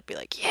set. I'd be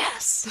like,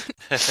 yes.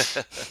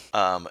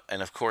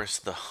 and of course,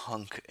 the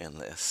hunk in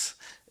this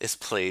is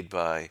played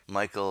by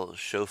Michael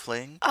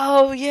Schofling,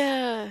 Oh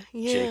yeah,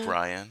 yeah. Jake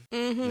Ryan.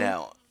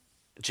 Now,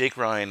 Jake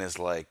Ryan is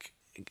like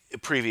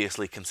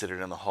previously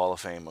considered in the Hall of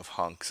Fame of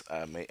hunks.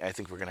 I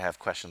think we're going to have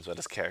questions about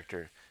his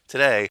character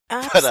today.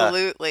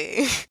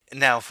 Absolutely.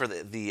 Now, for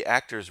the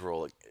actor's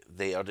role,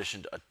 they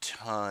auditioned a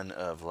ton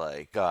of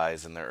like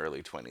guys in their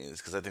early 20s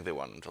because I think they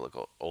wanted them to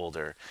look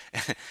older.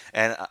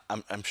 And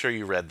I'm sure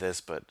you read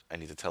this, but I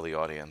need to tell the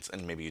audience,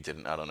 and maybe you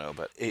didn't, I don't know,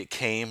 but it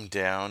came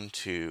down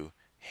to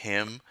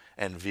him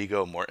and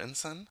Viggo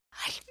Mortensen,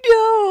 I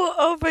know.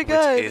 Oh my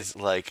god. which is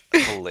like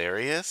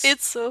hilarious.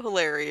 It's so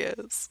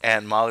hilarious.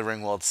 And Molly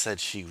Ringwald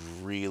said she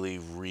really,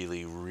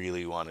 really,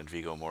 really wanted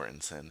Viggo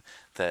Mortensen,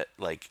 that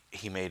like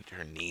he made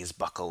her knees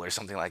buckle or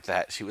something like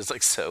that. She was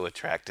like so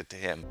attracted to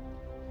him.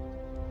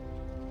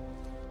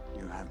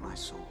 You have my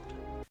sword.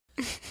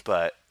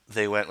 But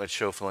they went with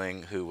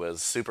Schofling, who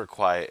was super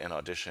quiet in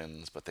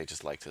auditions, but they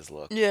just liked his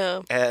look.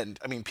 Yeah. And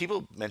I mean,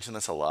 people mention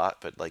this a lot,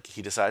 but like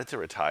he decided to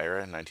retire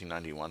in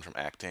 1991 from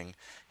acting.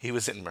 He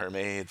was in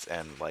Mermaids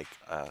and like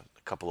a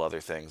couple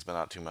other things, but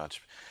not too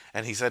much.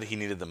 And he said he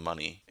needed the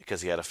money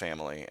because he had a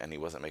family and he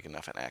wasn't making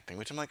enough in acting,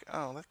 which I'm like,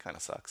 oh, that kind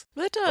of sucks.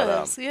 It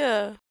does,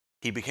 yeah.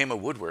 He became a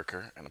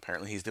woodworker, and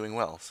apparently he's doing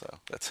well, so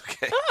that's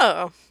okay.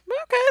 Oh,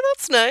 okay,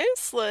 that's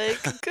nice.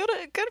 Like, good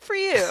for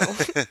you.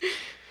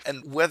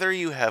 And whether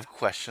you have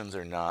questions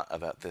or not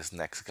about this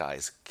next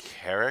guy's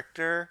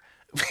character,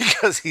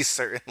 because he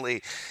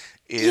certainly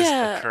is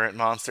a current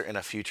monster and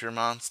a future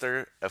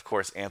monster. Of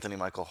course, Anthony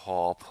Michael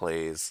Hall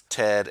plays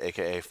Ted,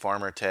 a.k.a.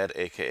 Farmer Ted,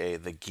 a.k.a.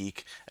 the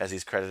Geek, as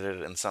he's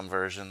credited in some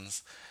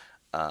versions.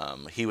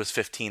 He was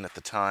 15 at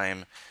the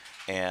time,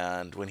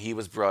 and when he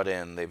was brought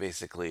in,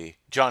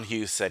 John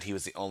Hughes said he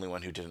was the only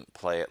one who didn't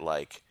play it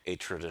like a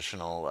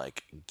traditional,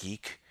 like,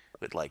 geek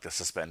with like the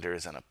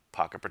suspenders and a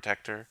pocket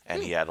protector,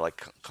 and he had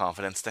like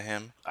confidence to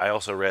him. I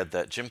also read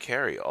that Jim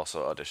Carrey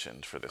also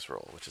auditioned for this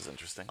role, which is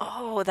interesting.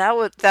 Oh, that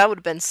would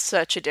have been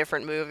such a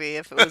different movie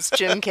if it was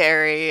Jim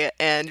Carrey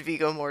and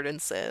Viggo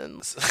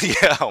Mortensen.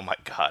 Yeah, oh my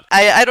god.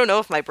 I don't know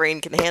if my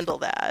brain can handle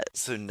that.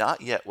 So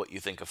not yet what you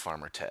think of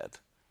Farmer Ted,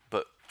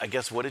 but I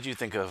guess what did you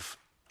think of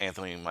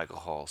Anthony Michael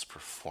Hall's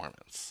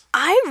performance?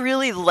 I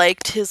really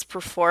liked his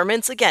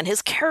performance. Again,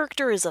 his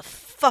character is a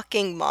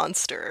fucking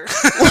monster.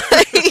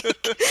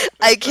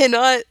 I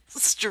cannot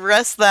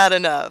stress that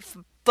enough.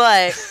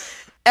 But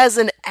as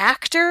an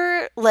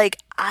actor,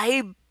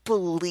 I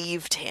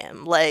believed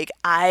him.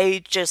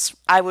 I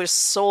was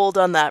sold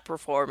on that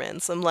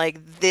performance. I'm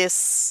like,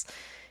 this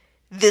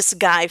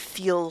guy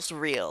feels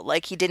real.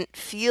 He didn't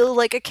feel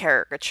like a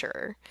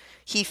caricature.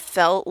 He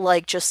felt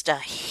like just a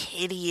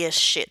hideous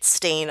shit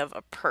stain of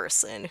a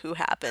person who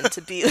happened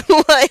to be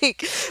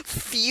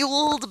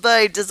fueled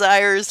by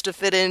desires to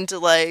fit into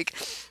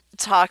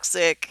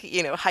toxic,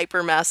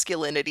 hyper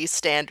masculinity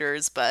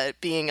standards, but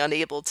being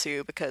unable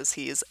to because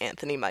he's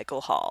Anthony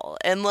Michael Hall.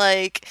 And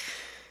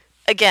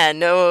again,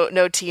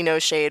 no tea, no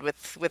shade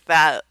with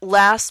that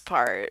last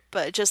part,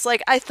 but just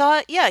I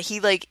thought, yeah,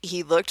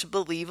 he looked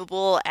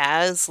believable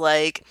as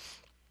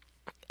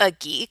a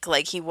geek.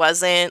 He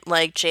wasn't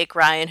like Jake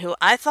Ryan, who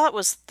I thought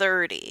was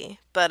 30,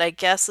 but I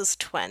guess is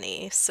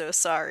 20. So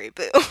sorry,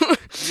 boo.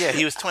 Yeah,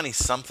 he was 20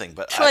 something,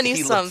 but 20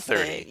 he something.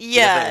 looked 30.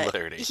 Yeah, He looked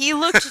 30. he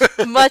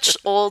looked much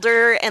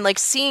older, and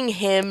seeing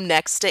him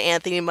next to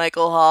Anthony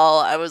Michael Hall,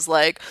 I was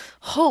like,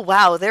 oh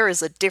wow, there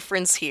is a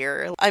difference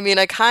here. I mean,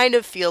 I kind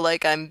of feel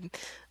like I'm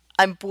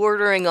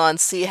bordering on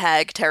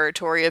CHAG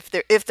territory.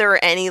 If there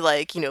are any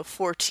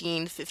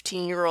 14,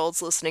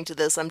 15-year-olds listening to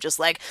this, I'm just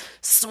like,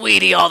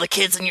 sweetie, all the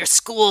kids in your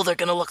school, they're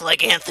gonna look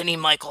like Anthony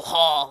Michael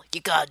Hall.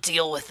 You gotta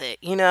deal with it,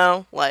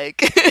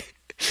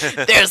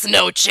 there's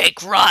no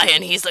Jake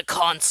Ryan, he's a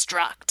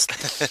construct.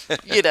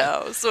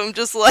 So I'm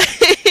just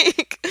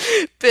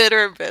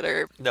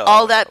bitter. No,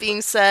 all that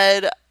being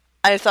said,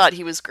 I thought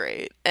he was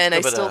great, and I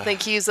still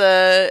think he's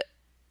an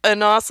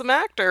awesome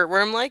actor,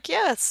 where I'm like,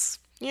 yes,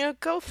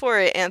 go for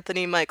it,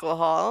 Anthony Michael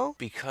Hall.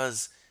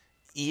 Because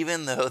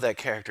even though that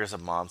character is a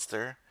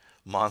monster,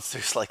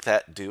 monsters like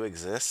that do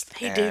exist.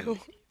 They and do.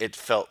 It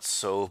felt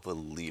so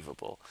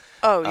believable.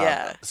 Oh,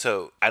 yeah.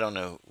 So I don't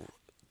know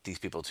these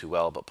people too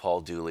well, but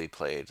Paul Dooley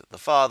played the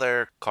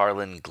father.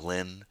 Carlin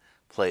Glynn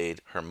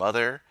played her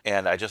mother.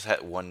 And I just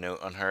had one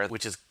note on her,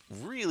 which is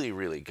really,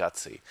 really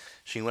gutsy.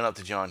 She went up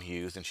to John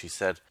Hughes and she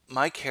said,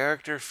 my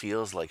character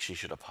feels like she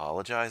should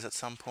apologize at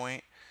some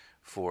point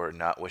for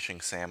not wishing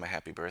Sam a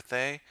happy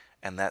birthday,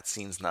 and that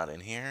scene's not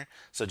in here.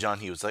 So John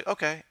Hughes was like,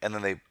 okay. And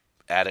then they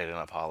added an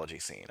apology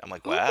scene. I'm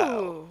like, wow.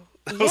 Ooh,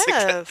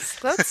 yes,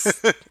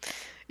 that's...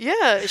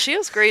 Yeah, she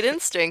has great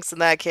instincts in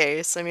that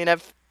case. I mean,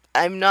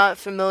 I'm not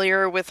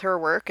familiar with her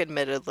work,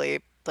 admittedly,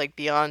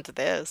 beyond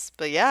this.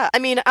 But yeah, I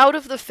mean, out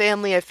of the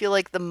family, I feel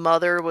like the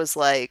mother was,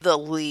 the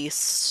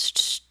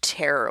least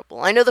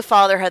terrible. I know the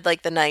father had,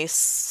 the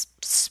nice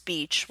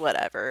speech,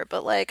 whatever,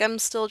 but, I'm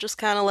still just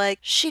kind of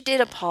she did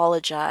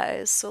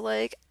apologize. So,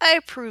 I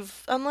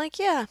approve. I'm like,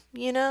 yeah,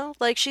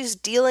 she's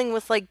dealing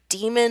with,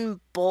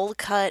 demon bowl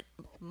cut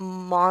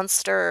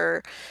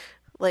monster,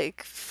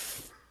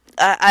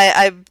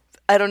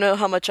 I don't know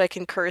how much I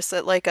can curse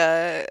at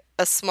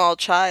a small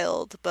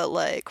child, but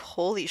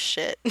holy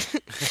shit,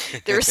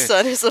 their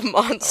son is a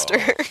monster.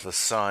 Oh, the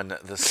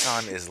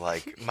son is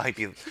might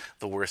be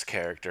the worst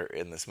character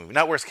in this movie.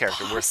 Not worst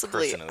character, Possibly. worst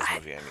person in this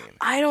movie.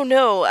 I don't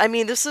know. I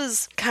mean, this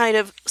is kind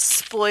of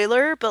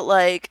spoiler, but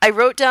I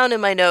wrote down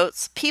in my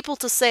notes, people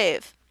to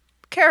save: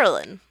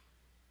 Carolyn,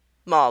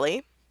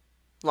 Molly,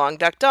 Long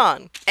Duck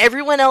Dawn.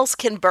 Everyone else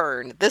can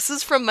burn. This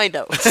is from my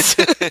notes.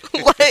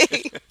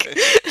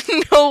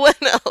 No one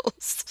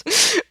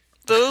else.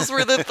 Those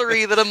were the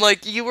three that I'm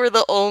like, you were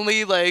the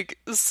only,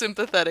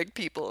 sympathetic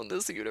people in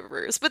this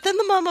universe. But then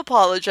the mom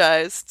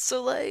apologized. So,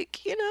 I'm like,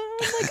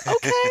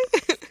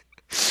 okay.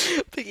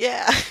 But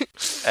yeah.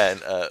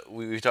 And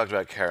we've talked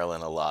about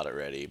Carolyn a lot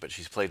already, but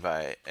she's played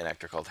by an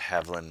actor called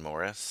Havlin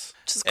Morris.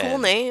 Which is a cool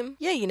name.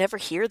 Yeah, you never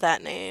hear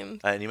that name.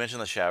 And you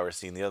mentioned the shower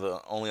scene.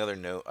 The only other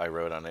note I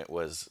wrote on it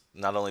was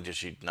not only did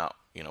she not,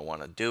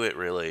 want to do it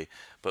really,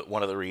 but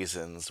one of the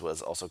reasons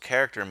was also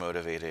character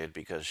motivated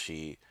because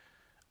she,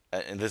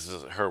 and this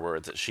is her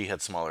words, that she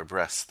had smaller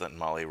breasts than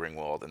Molly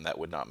Ringwald, and that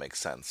would not make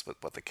sense with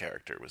what the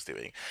character was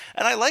doing.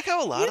 And I like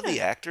how a lot of the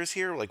actors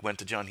here went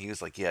to John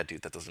Hughes yeah,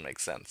 dude, that doesn't make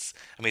sense.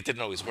 I mean, it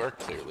didn't always work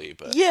clearly,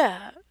 but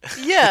yeah.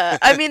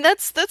 I mean,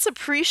 that's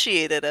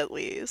appreciated at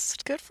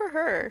least. Good for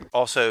her.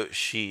 Also,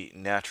 she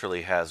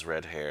naturally has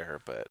red hair,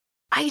 but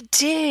I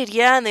did,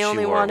 yeah, and they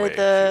only wanted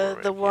the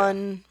wig,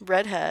 one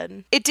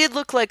redhead. It did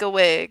look like a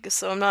wig,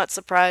 so I'm not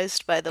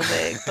surprised by the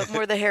wig, but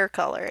more the hair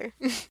color.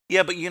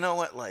 Yeah, but you know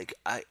what?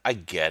 I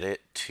get it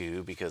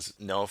too, because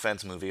no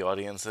offense, movie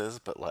audiences,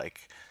 but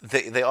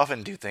they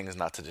often do things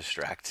not to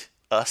distract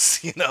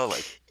us.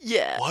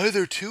 Yeah. Why are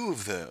there two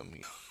of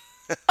them?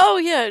 Oh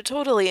yeah,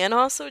 totally, and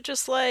also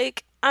just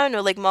I don't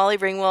know, like Molly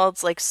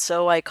Ringwald's like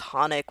so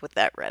iconic with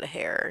that red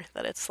hair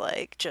that it's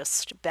like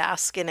just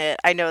bask in it.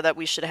 I know that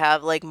we should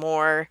have like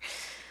more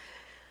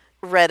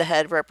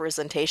redhead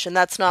representation.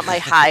 That's not my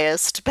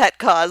highest pet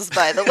cause,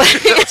 by the way.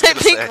 I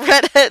think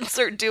redheads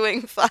are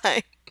doing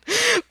fine.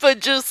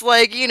 But just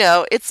like,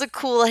 it's a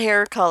cool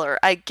hair color.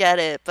 I get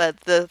it,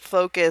 but the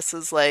focus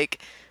is like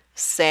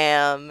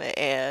Sam,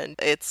 and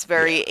it's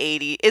very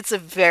 80. It's a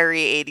very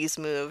 80s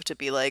move to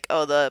be like,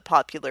 oh, the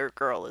popular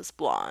girl is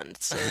blonde.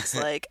 So it's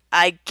like,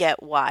 I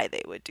get why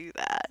they would do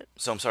that.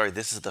 So I'm sorry,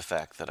 this is the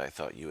fact that I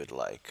thought you would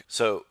like.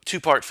 So,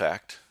 two-part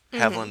fact.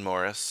 Haviland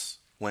Morris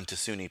went to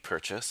SUNY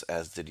Purchase,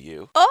 as did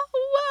you. Oh,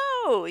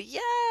 wow,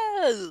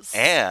 yes!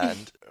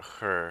 And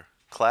her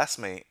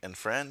classmate and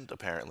friend,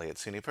 apparently, at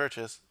SUNY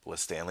Purchase was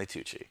Stanley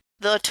Tucci.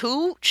 The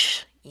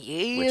Tooch?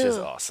 Yeah. Which is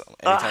awesome.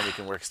 Anytime you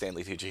can work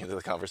Stanley Tucci into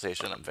the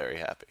conversation, I'm very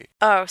happy.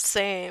 Oh,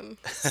 same.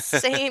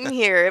 Same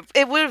here.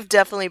 It would have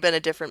definitely been a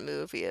different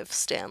movie if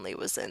Stanley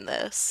was in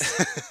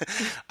this.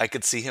 I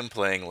could see him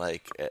playing,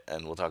 like,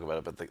 and we'll talk about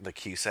it, but the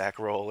Cusack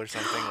role or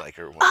something.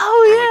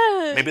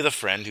 Yeah. Maybe the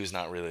friend who's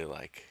not really,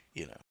 like,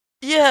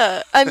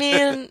 Yeah, I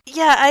mean,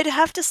 yeah, I'd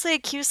have to say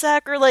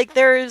Cusack, or like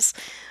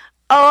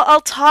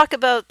I'll talk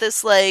about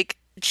this, like,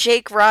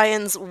 Jake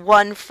Ryan's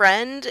one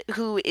friend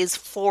who is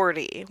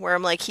 40, where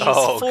I'm like, he's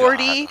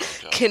 40,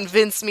 God.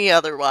 convince me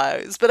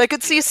otherwise. But I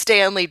could see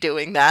Stanley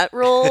doing that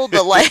role,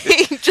 but like,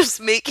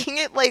 just making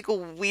it like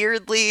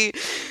weirdly,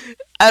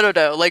 I don't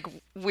know, like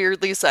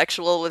weirdly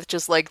sexual with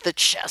just like the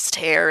chest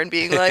hair and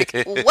being like,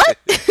 what?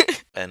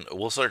 And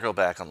we'll circle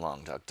back on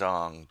Long Duck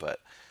Dong, but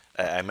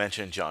I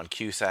mentioned John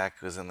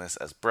Cusack was in this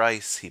as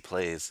Bryce. He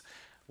plays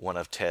one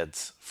of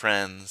Ted's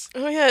friends.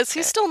 Oh yeah, is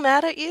he still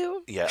mad at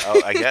you? Yeah,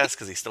 I guess,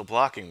 because he's still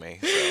blocking me.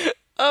 So.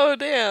 Oh,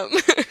 damn.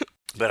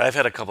 But I've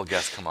had a couple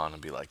guests come on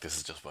and be like, this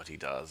is just what he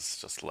does.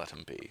 Just let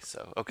him be.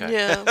 So, okay.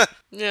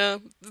 Yeah.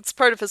 It's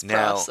part of his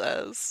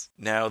process.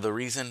 Now, the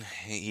reason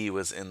he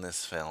was in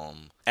this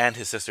film, and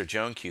his sister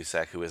Joan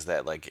Cusack, who is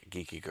that, like,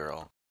 geeky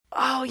girl.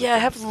 Oh, yeah, I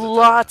have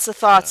lots of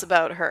thoughts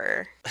about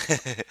her.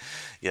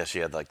 Yeah, she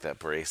had, like, that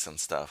brace and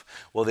stuff.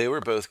 Well, they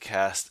were both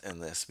cast in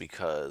this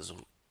because,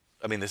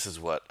 I mean, this is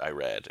what I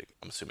read.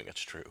 I'm assuming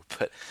it's true.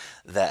 But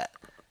that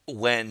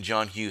when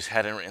John Hughes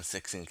hadn't written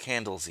 16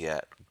 Candles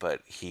yet,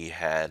 but he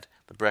had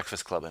The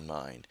Breakfast Club in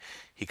mind,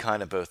 he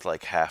kind of both,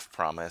 like, half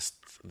promised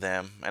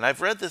them. And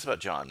I've read this about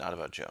John, not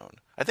about Joan.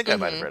 I think I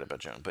might have read it about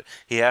Joan. But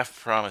he half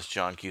promised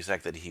John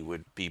Cusack that he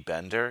would be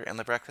Bender in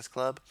The Breakfast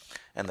Club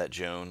and that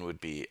Joan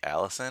would be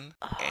Allison.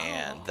 Oh.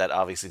 And that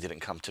obviously didn't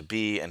come to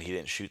be, and he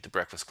didn't shoot The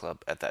Breakfast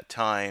Club at that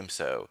time.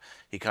 So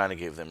he kind of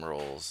gave them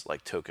roles,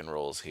 like token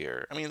roles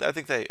here. I mean, I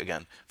think they,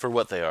 again, for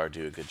what they are,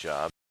 do a good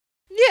job.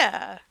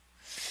 Yeah.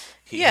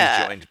 He's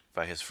joined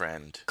by his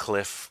friend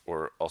Cliff,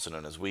 or also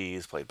known as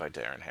Wheeze, played by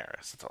Darren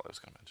Harris. That's all I was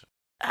going to mention.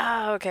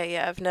 Oh, okay.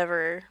 Yeah, I've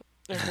never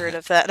heard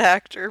of that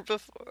actor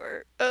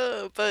before.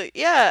 Oh, but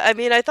yeah, I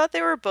mean, I thought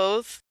they were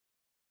both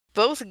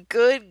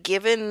good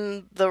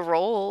given the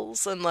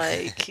roles, and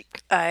like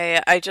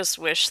I just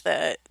wish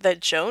that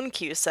Joan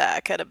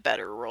Cusack had a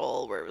better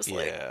role where it was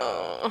like,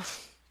 oh,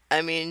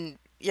 I mean,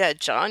 yeah,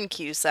 John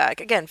Cusack,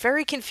 again,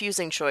 very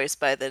confusing choice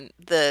by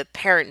the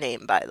parent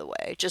name, by the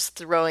way, just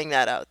throwing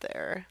that out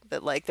there,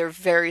 that like they're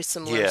very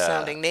similar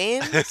sounding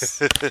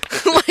names.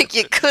 Like,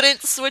 you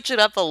couldn't switch it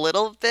up a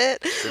little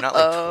bit. They're not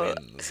like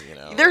twins, you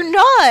know. They're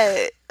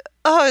not.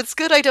 Oh, it's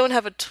good I don't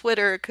have a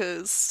Twitter,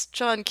 because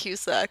John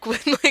Cusack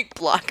would, like,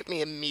 block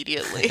me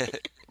immediately.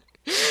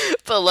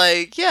 But,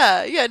 like,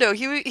 no,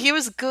 he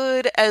was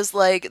good as,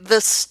 like,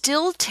 the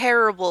still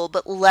terrible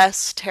but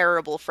less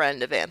terrible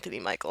friend of Anthony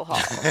Michael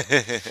Hall.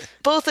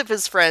 Both of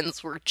his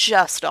friends were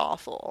just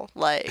awful.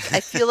 Like, I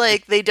feel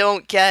like they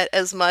don't get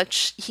as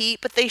much heat,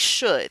 but they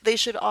should. They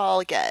should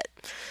all get,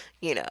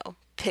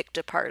 picked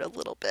apart a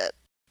little bit.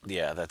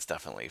 Yeah, that's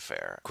definitely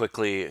fair.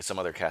 Quickly, some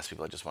other cast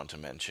people I just want to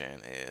mention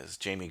is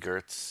Jamie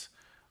Gertz.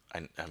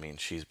 I mean,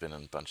 she's been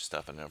in a bunch of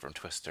stuff. I know from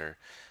Twister.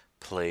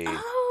 Played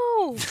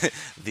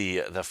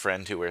the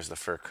friend who wears the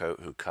fur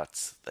coat who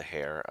cuts the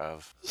hair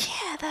of.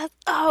 Yeah,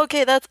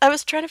 okay. I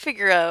was trying to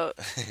figure out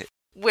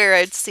where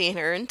I'd seen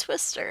her in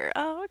Twister.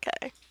 Oh,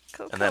 okay.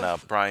 Cool. And then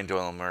Brian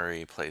Doyle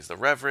Murray plays the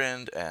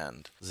Reverend,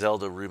 and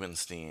Zelda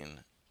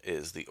Rubinstein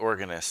is the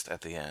organist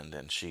at the end,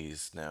 and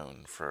she's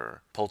known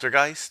for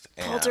Poltergeist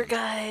and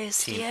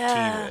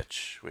Teen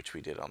Witch, which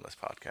we did on this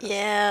podcast.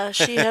 Yeah,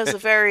 she has a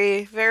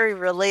very, very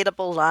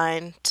relatable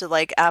line to,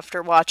 like,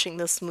 after watching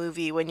this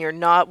movie when you're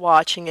not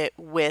watching it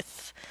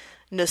with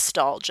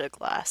nostalgia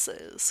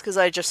glasses, because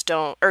I just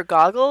don't, or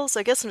goggles,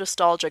 I guess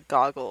nostalgia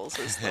goggles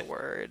is the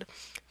word.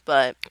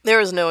 But there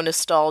was no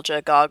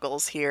nostalgia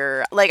goggles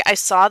here. Like, I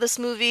saw this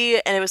movie,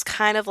 and it was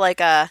kind of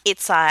like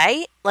it's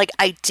aight. Like,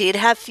 I did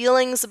have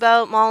feelings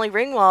about Molly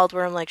Ringwald,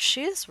 where I'm like,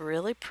 she's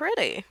really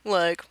pretty.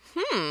 Like,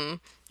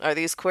 are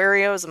these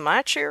Queerios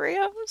my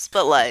Cheerios?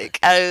 But, like,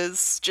 I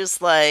was just,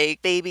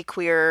 like, baby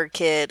queer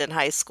kid in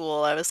high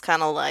school. I was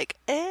kind of like,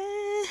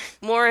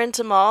 more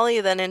into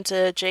Molly than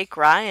into Jake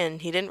Ryan.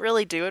 He didn't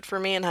really do it for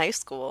me in high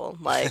school.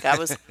 Like, I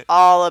was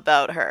all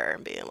about her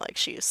and being like,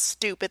 she is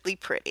stupidly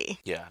pretty.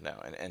 Yeah, no,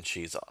 and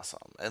she's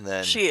awesome. And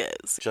then She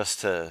is.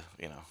 just to,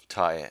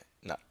 tie it,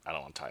 I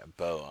don't want to tie a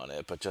bow on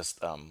it, but just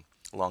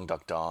Long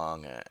Duck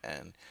Dong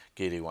and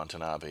Giri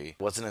Watanabe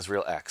wasn't his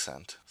real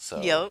accent,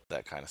 so Yep.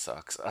 that kind of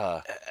sucks.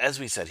 As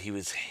we said, he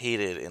was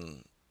hated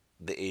in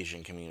the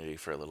Asian community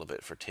for a little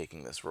bit for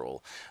taking this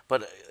role,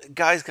 but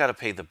guys got to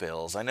pay the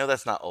bills. I know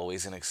that's not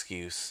always an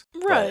excuse,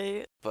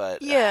 Right.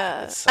 But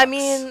Yeah. it I sucks.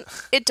 mean,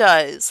 it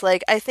does.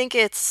 Like, I think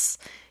it's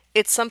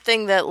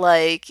something that,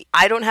 like,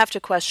 I don't have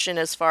to question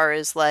as far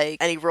as, like,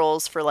 any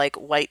roles for, like,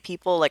 white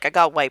people. Like, I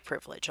got white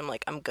privilege. I'm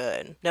like, I'm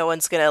good. No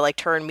one's gonna, like,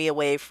 turn me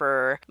away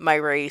for my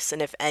race.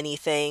 And if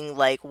anything,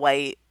 like,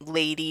 white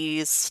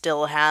ladies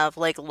still have,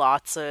 like,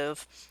 lots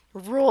of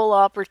role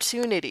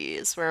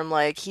opportunities where I'm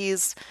like,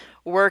 he's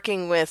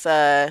working with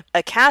a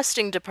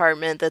casting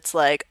department that's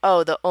like,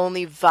 oh, the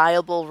only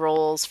viable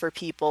roles for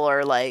people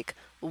are, like,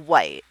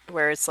 white,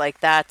 where it's like,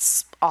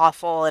 that's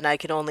awful, and I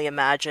can only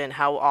imagine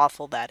how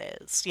awful that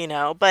is,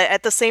 But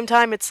at the same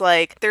time, it's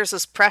like, there's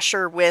this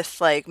pressure with,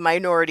 like,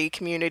 minority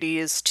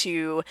communities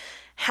to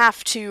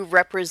have to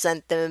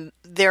represent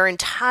their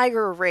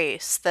entire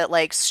race that,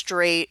 like,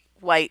 straight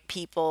white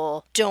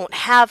people don't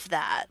have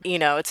that.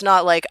 It's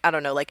not like, I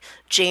don't know, like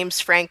James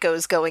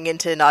Franco's going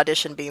into an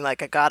audition being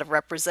like, I gotta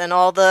represent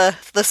all the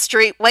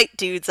straight white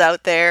dudes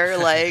out there.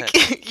 Like,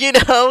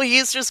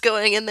 he's just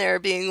going in there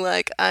being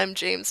like, I'm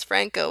James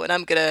Franco and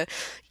I'm gonna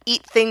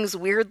eat things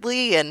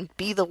weirdly and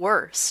be the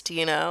worst,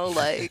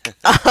 like,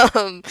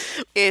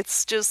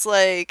 it's just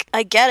like,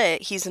 I get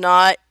it. He's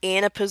not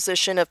in a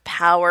position of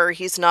power.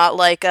 He's not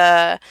like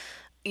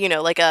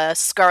like a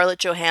Scarlett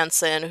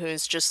Johansson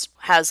who's just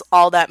has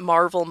all that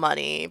Marvel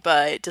money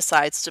but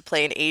decides to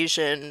play an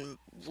Asian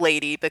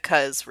lady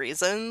because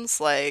reasons,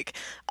 like,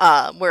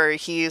 where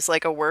he's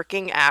like a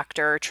working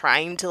actor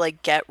trying to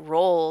like get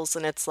roles,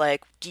 and it's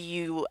like, do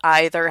you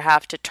either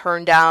have to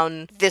turn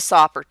down this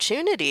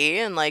opportunity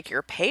and like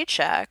your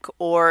paycheck,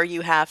 or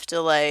you have to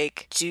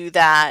like do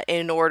that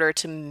in order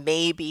to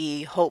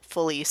maybe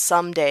hopefully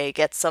someday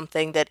get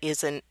something that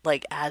isn't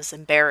like as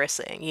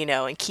embarrassing,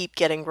 and keep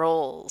getting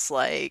roles.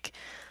 Like,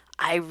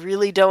 I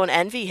really don't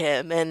envy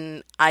him,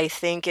 and I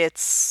think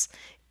it's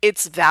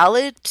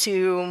valid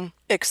to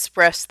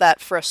express that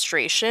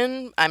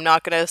frustration. I'm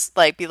not gonna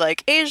like be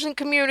like, Asian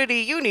community,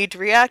 you need to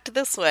react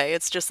this way.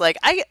 It's just like,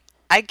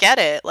 I get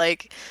it.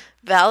 Like,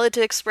 valid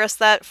to express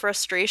that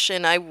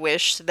frustration. I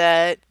wish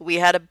that we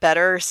had a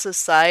better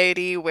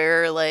society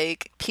where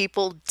like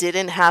people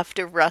didn't have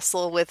to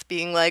wrestle with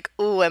being like,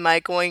 oh, am I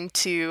going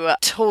to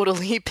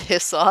totally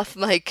piss off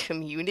my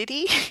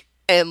community?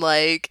 And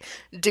like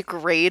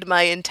degrade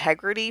my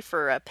integrity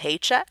for a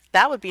paycheck?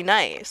 That would be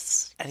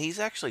nice. And he's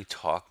actually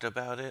talked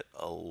about it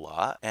a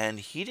lot, and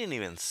he didn't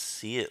even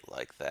see it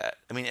like that.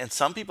 I mean, and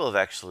some people have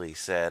actually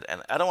said,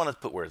 and I don't want to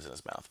put words in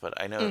his mouth, but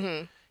I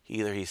know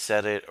either he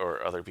said it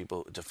or other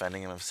people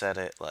defending him have said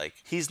it. Like,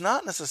 he's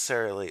not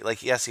necessarily,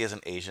 like, yes, he has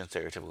an Asian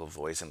stereotypical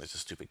voice and there's a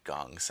stupid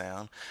gong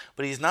sound,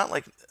 but he's not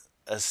like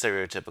a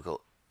stereotypical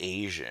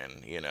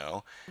Asian,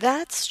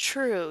 That's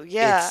true.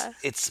 Yeah.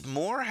 It's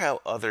more how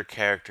other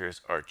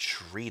characters are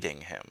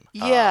treating him.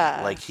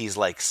 Yeah. Like he's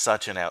like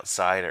such an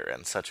outsider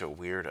and such a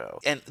weirdo.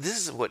 And this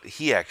is what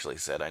he actually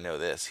said. I know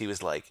this. He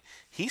was like,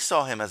 he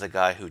saw him as a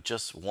guy who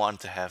just wanted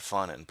to have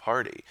fun and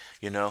party,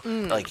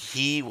 Like,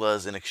 he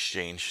was an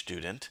exchange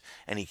student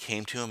and he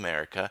came to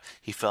America.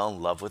 He fell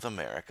in love with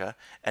America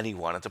and he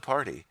wanted to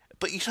party.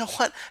 But you know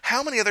what?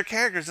 How many other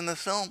characters in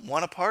this film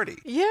want to party?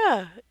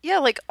 Yeah,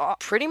 like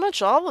pretty much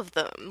all of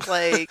them.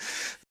 Like,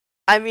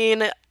 I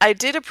mean, I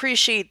did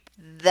appreciate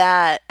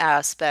that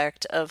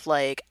aspect of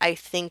like, I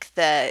think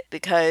that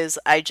because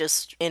I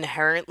just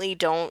inherently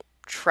don't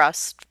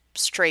trust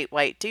straight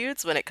white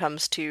dudes when it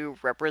comes to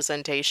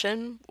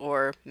representation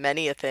or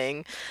many a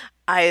thing,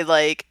 I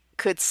like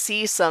could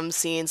see some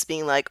scenes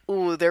being like,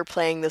 ooh, they're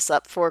playing this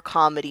up for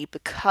comedy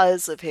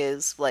because of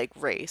his like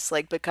race,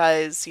 like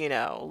because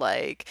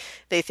like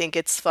they think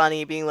it's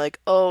funny being like,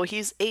 oh,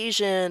 he's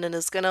Asian and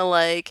is gonna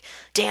like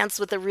dance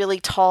with a really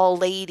tall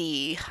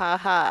lady,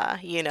 haha,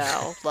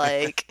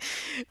 like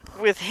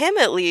with him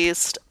at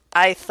least,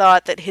 I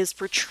thought that his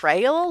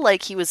portrayal,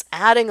 like, he was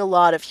adding a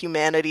lot of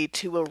humanity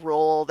to a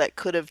role that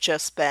could have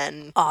just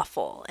been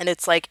awful. And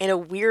it's like, in a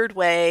weird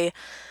way,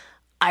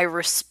 I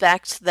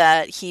respect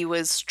that he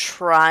was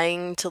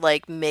trying to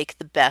like make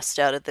the best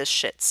out of this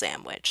shit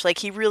sandwich. Like,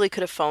 he really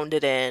could have phoned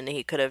it in.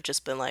 He could have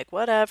just been like,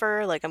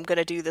 whatever, like, I'm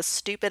gonna do this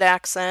stupid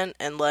accent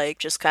and like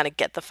just kind of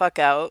get the fuck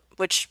out.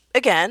 Which,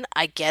 again,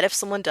 I get if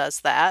someone does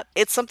that.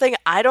 It's something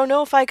I don't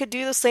know if I could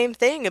do the same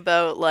thing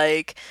about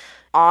like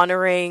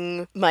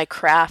honoring my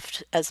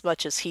craft as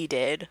much as he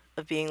did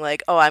of being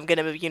like, oh, I'm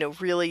gonna,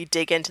 really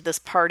dig into this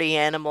party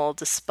animal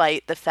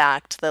despite the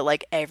fact that,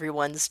 like,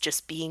 everyone's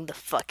just being the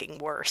fucking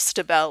worst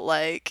about,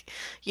 like,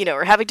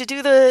 or having to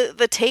do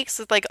the takes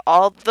with, like,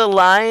 all the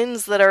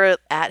lines that are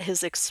at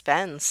his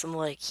expense. I'm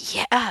like,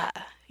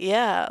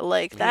 yeah,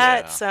 like,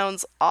 that Yeah.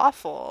 sounds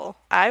awful.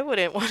 I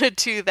wouldn't want to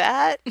do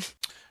that.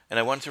 And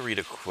I want to read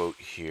a quote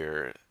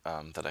here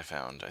that I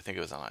found. I think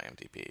it was on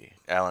IMDb.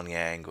 Alan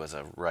Yang was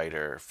a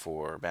writer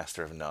for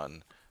Master of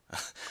None,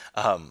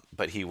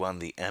 but he won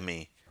the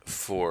Emmy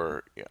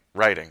for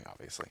writing,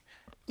 obviously.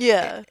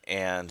 Yeah.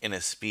 And in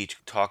his speech,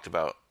 talked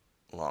about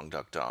Long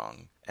Duck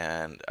Dong.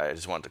 And I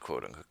just wanted to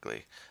quote him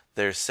quickly.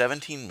 There's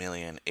 17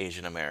 million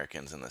Asian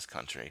Americans in this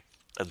country,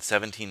 and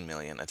 17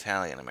 million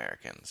Italian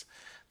Americans.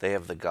 They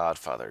have The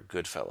Godfather,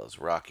 Goodfellas,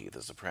 Rocky,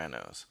 The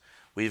Sopranos.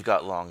 We've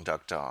got Long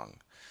Duck Dong.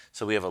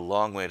 So we have a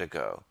long way to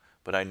go,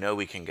 but I know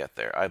we can get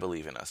there. I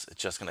believe in us.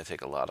 It's just going to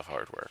take a lot of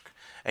hard work.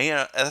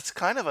 And, that's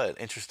kind of an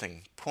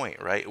interesting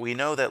point, right? We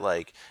know that,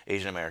 like,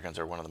 Asian Americans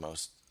are one of the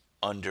most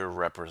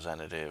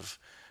underrepresentative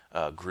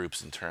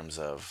groups in terms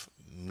of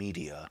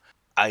media.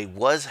 I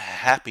was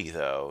happy,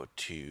 though,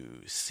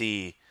 to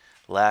see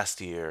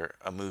last year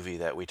a movie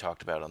that we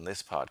talked about on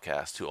this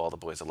podcast, To All the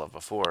Boys I Loved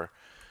Before,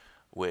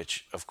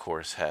 which, of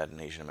course, had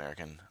an Asian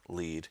American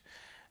lead,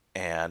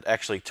 and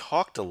actually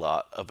talked a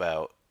lot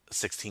about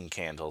 16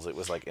 Candles. It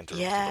was like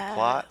integral to the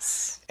plot,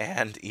 Yes.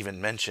 and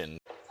even mentioned.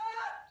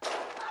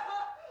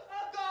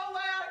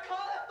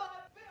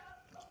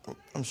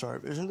 I'm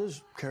sorry, isn't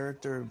this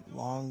character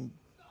Long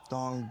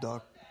Dong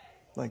Duck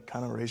like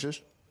kind of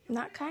racist?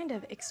 Not kind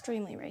of,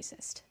 extremely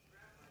racist.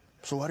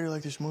 So why do you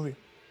like this movie?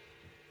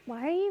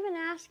 Why are you even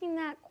asking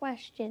that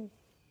question?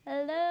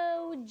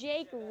 Hello,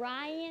 Jake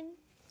Ryan?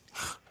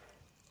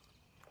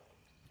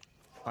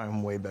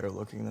 I'm way better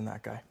looking than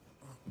that guy.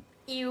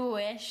 You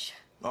wish.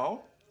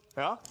 Oh?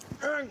 Yeah?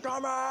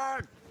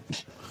 Incoming!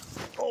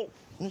 Oh,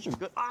 this is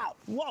good. Ow!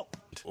 Whoa!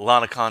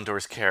 Lana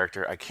Condor's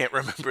character, I can't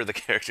remember the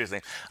character's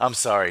name. I'm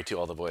sorry to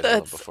all the Boys I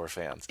Loved Before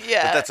fans.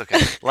 Yeah. But that's okay.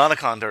 Lana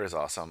Condor is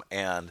awesome.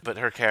 But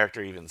her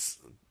character even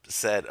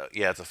said,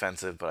 yeah, it's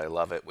offensive, but I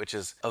love it, which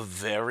is a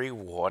very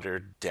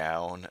watered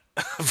down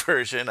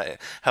version,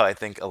 how I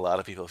think a lot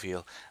of people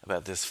feel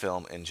about this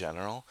film in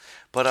general.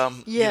 But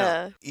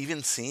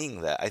even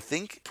seeing that, I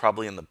think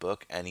probably in the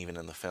book and even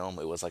in the film,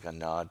 it was like a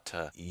nod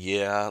to,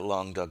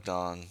 Long Duck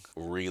Dong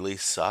really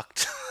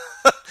sucked.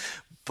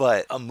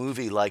 But a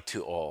movie like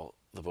To All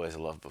the Boys I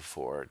Loved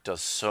Before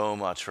does so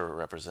much for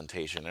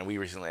representation, and we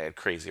recently had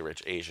Crazy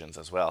Rich Asians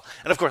as well.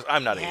 And of course,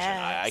 I'm not Asian;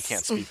 I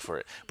can't speak for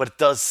it, but it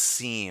does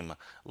seem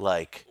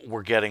like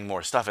we're getting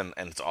more stuff, and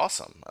it's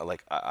awesome.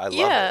 Like I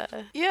love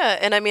it. Yeah,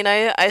 and I mean,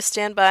 I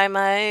stand by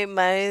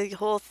my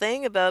whole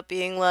thing about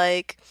being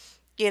like,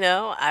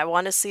 I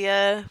want to see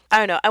I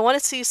want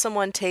to see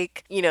someone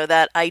take,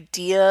 that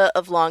idea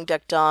of Long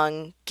Duck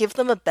Dong, give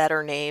them a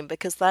better name,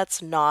 because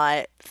it's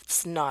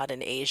not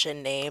an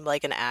Asian name,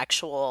 like an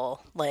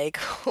actual, like,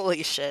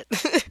 holy shit.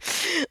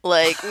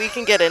 Like, we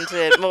can get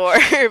into it more,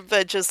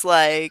 but just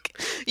like,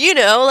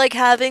 like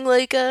having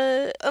like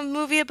a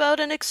movie about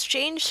an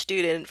exchange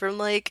student from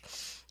like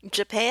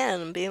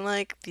Japan, being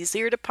like, he's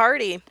here to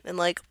party and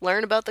like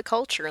learn about the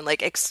culture and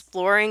like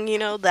exploring,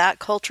 that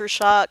culture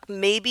shock,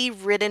 maybe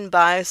written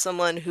by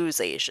someone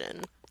who's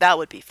Asian. That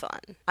would be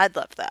fun. I'd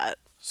love that.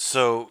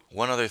 So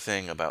one other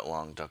thing about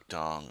Long Duck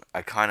Dong,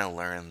 I kind of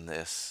learned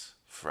this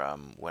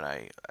from when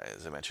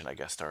as I mentioned, I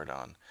guest starred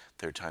on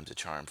Third Time's a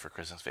Charm for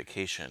Christmas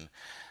Vacation.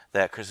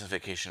 That Christmas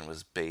Vacation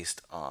was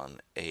based on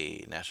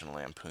a National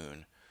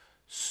Lampoon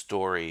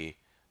story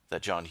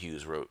that John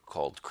Hughes wrote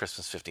called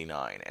Christmas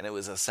 59, and it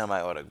was a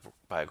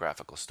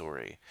semi-autobiographical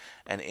story.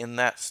 And in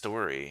that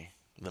story,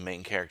 the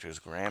main character's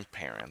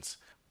grandparents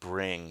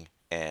bring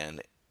an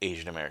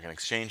Asian American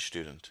exchange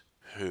student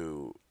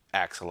who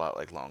acts a lot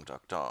like Long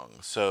Duck Dong.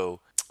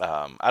 So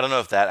I don't know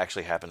if that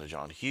actually happened to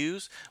John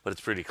Hughes, but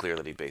it's pretty clear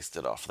that he based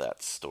it off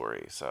that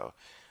story. So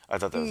I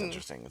thought that was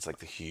interesting. It's like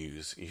the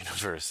Hughes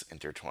universe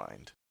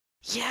intertwined.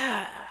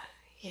 Yeah.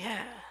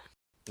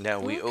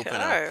 Now we open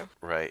up,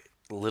 right?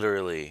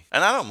 Literally,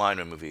 and I don't mind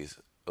when movies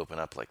open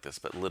up like this,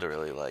 but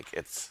literally, like,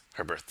 it's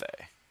her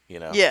birthday,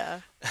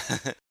 Yeah.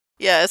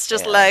 Yeah, it's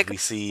just and like, we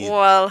see,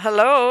 well,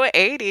 hello,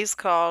 80s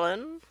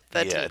calling.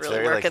 That yeah, didn't it's really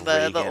very, work like, in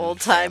the Reagan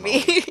old-timey.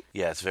 family.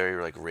 Yeah, it's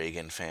very, like,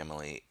 Reagan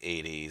family,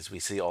 80s. We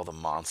see all the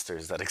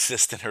monsters that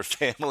exist in her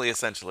family,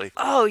 essentially.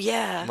 Oh,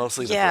 yeah.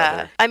 Mostly the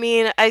brother. I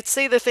mean, I'd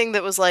say the thing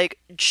that was, like,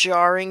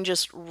 jarring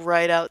just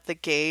right out the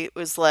gate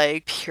was,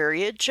 like,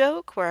 period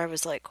joke, where I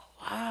was like,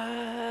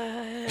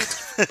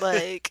 what?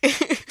 Like,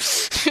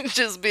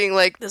 just being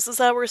like, this is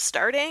how we're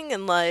starting?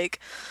 And, like,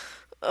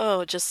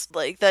 oh, just,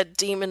 like, that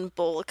demon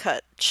bowl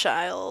cut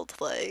child,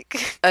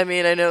 like, I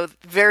mean, I know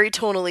very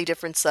tonally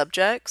different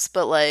subjects,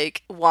 but,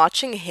 like,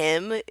 watching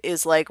him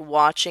is like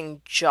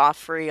watching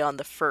Joffrey on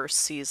the first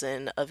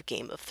season of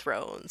Game of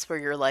Thrones, where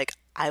you're like,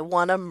 I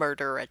want to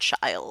murder a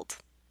child.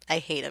 I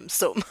hate him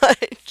so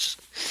much.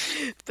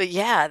 But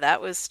yeah,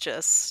 that was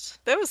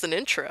an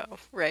intro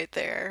right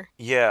there.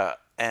 Yeah,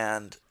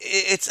 And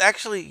it's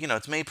actually,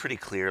 it's made pretty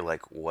clear,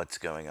 like, what's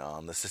going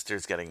on. The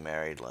sister's getting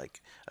married,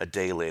 like, a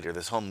day later.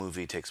 This whole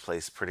movie takes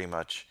place pretty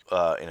much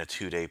in a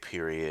 2-day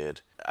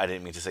period. I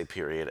didn't mean to say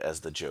period as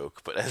the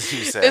joke, but as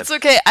you said... It's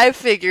okay. I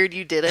figured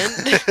you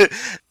didn't.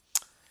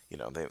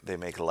 They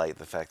make light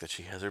the fact that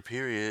she has her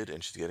period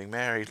and she's getting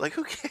married. Like,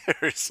 who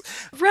cares?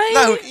 Right?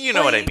 No, you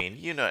know what I mean.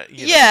 Yeah,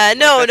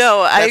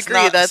 I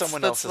agree. That's why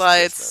business.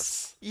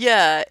 It's...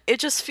 Yeah,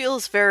 it just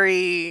feels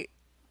very...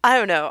 I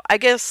don't know. I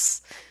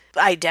guess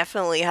I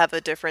definitely have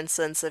a different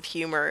sense of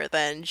humor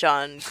than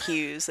John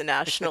Hughes and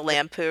National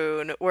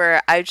Lampoon,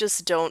 where I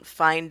just don't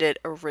find it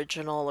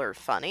original or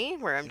funny,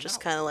 where I'm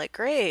just kind of like,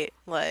 great.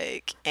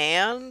 Like,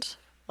 and...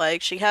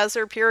 Like, she has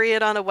her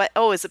period on a white...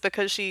 Oh, is it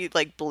because she,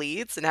 like,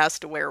 bleeds and has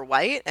to wear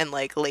white? And,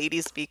 like,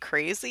 ladies be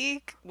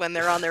crazy when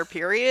they're on their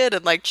period?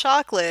 And, like,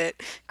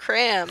 chocolate,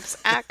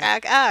 cramps,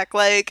 ack.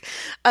 Like,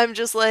 I'm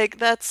just like,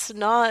 that's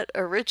not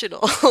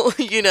original,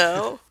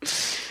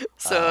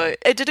 So,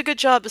 it did a good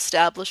job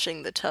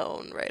establishing the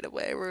tone right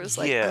away, where it was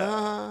like, they're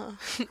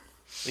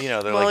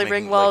Molly like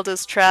making, Ringwald like,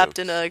 is trapped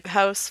jokes. in a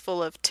house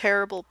full of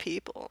terrible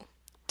people.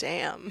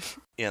 Damn.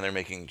 Yeah, and they're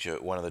making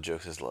one of the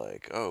jokes is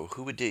like, "Oh,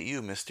 who would date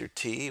you, Mr.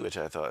 T?" Which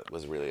I thought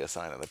was really a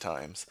sign of the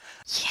times.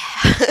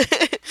 Yeah.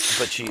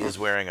 But she is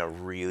wearing a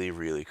really,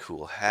 really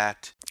cool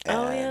hat.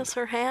 Oh, and yes,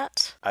 her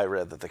hat. I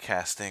read that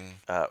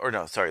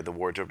the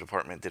wardrobe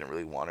department didn't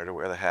really want her to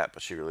wear the hat,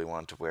 but she really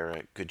wanted to wear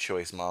it. Good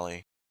choice,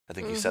 Molly. I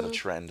think you set a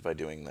trend by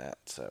doing that,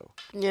 so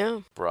yeah,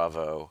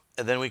 bravo.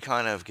 And then we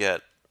kind of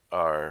get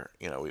our,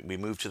 we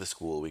move to the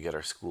school, we get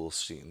our school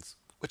scenes.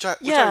 Which I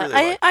really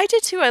like. I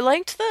did too. I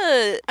liked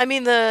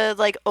the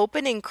like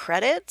opening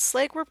credits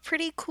were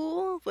pretty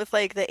cool with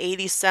like the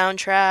 80s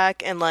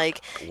soundtrack and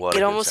like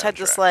it almost had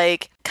this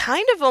like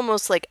kind of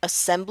almost like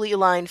assembly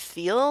line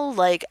feel.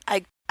 Like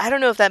I don't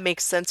know if that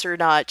makes sense or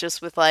not,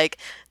 just with like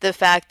the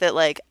fact that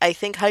like I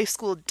think high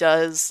school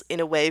does in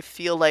a way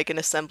feel like an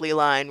assembly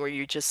line where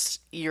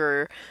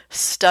you're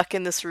stuck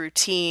in this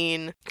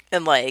routine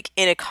and like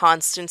in a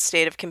constant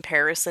state of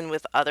comparison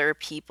with other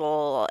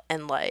people,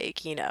 and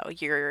like,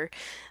 your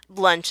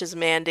lunch is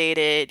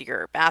mandated,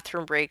 your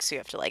bathroom breaks, you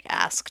have to like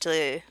ask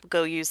to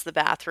go use the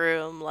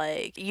bathroom.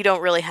 Like, you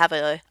don't really have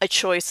a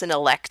choice in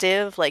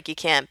elective. Like, you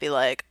can't be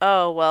like,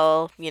 oh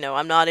well,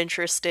 I'm not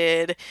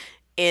interested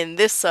in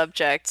this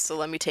subject, so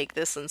let me take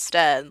this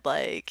instead.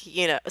 Like,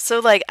 so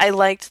like I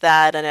liked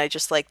that, and I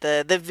just like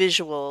the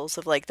visuals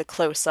of like the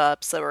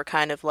close-ups that were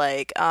kind of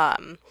like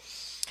I'm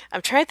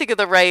trying to think of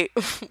the right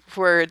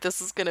word.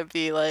 This is gonna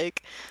be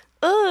like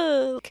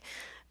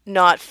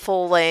not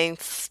full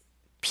length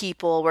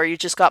people where you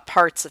just got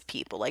parts of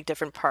people, like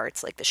different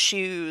parts, like the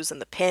shoes and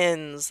the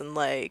pins, and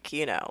like,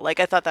 like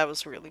I thought that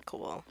was really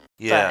cool.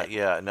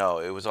 No,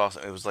 it was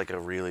awesome. It was like a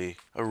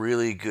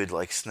really good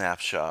like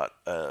snapshot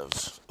of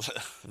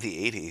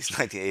the 80s,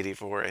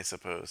 1984, I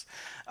suppose.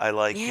 I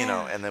like,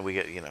 and then we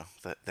get,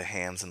 the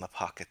hands in the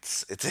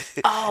pockets. It's really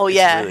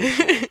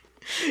cool.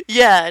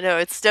 Yeah, no,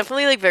 it's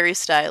definitely like very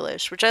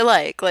stylish, which I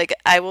like. Like,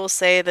 I will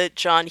say that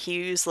John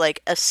Hughes,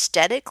 like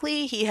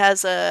aesthetically, he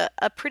has a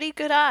pretty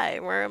good eye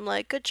where I'm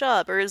like, good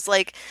job. Or his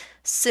like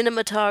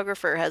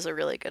cinematographer has a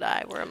really good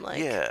eye where I'm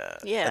like, yeah.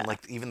 And like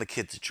even the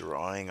kids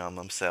drawing on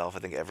themselves. I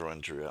think everyone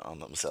drew it on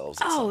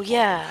themselves at some Oh point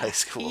yeah, in high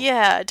school.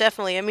 Yeah,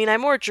 definitely. I mean, I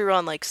more drew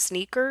on like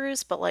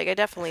sneakers, but like I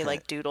definitely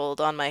like doodled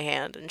on my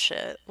hand and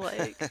shit.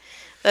 Like,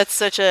 that's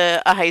such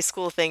a high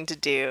school thing to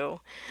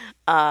do.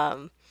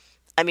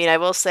 I mean, I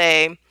will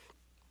say,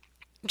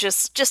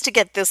 just to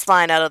get this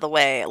line out of the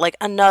way, like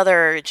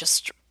another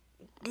just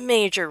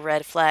major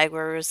red flag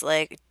where it was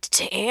like,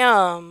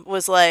 damn,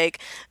 was like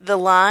the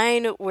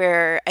line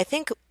where I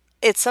think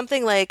it's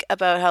something like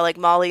about how like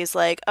Molly's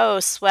like, oh,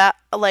 swap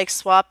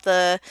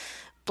the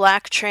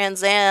black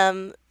Trans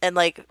Am and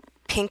like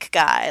pink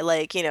guy,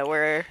 like,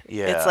 where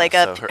it's like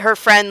her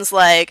friend's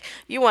like,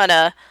 you want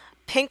a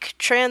pink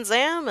Trans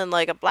Am and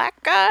like a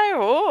black guy?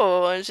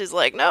 Oh, and she's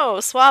like,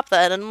 no, swap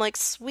that. And I'm like,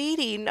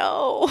 sweetie,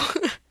 no.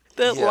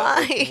 That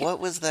line. Like,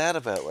 what was that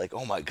about? Like,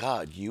 oh my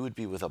God, you would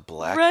be with a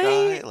black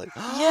right? guy? Like,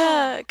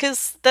 yeah,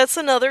 because that's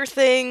another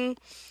thing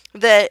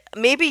that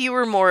maybe you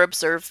were more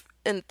observant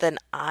than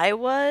I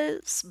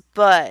was,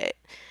 but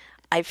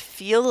I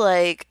feel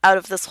like out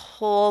of this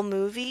whole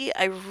movie,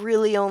 I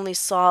really only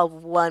saw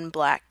one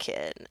black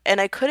kid, and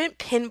I couldn't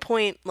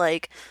pinpoint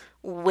like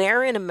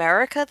where in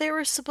America they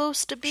were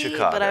supposed to be.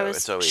 Chicago. But I was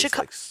it's always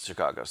like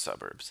Chicago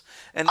suburbs.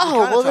 And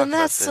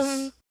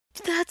then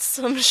that's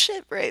some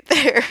shit right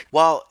there.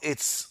 While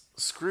it's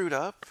screwed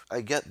up,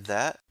 I get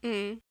that.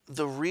 Mm.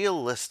 The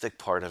realistic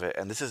part of it,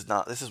 and this is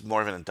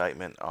more of an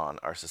indictment on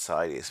our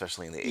society,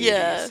 especially in the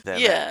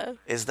 80s.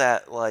 Is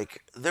that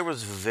like there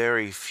was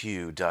very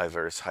few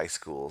diverse high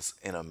schools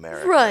in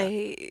America.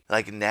 Right.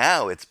 Like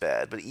now it's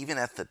bad, but even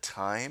at the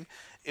time,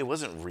 it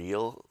wasn't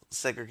real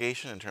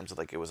segregation in terms of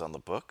like it was on the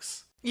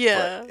books.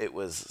 Yeah. But it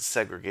was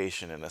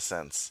segregation in a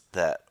sense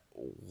that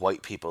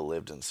white people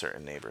lived in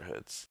certain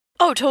neighborhoods.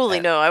 Oh, totally.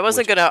 No, I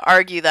wasn't which- going to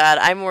argue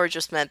that. I more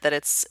just meant that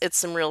it's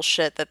some real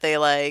shit that they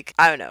like.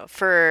 I don't know.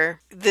 For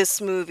this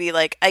movie,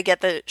 like I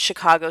get that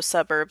Chicago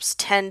suburbs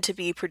tend to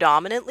be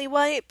predominantly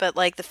white, but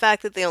like the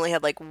fact that they only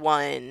had like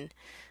one,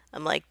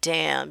 I'm like,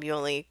 damn, you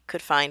only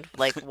could find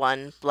like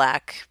one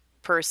black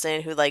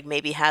person who like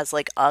maybe has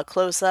like a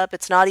close up.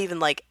 It's not even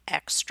like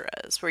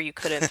extras where you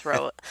couldn't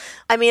throw it.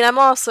 I mean, I'm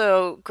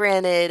also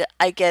granted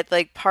I get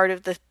like part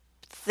of the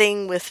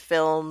thing with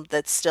film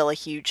that's still a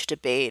huge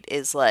debate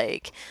is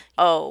like,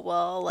 oh,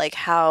 well, like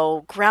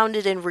how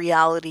grounded in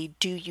reality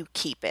do you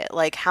keep it?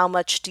 Like how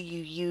much do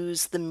you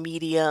use the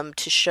medium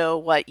to show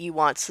what you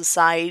want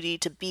society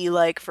to be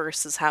like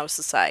versus how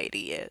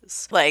society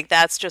is? Like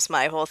that's just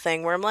my whole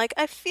thing where I'm like,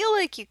 I feel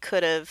like you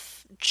could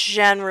have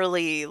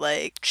generally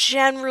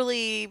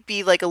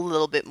be like a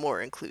little bit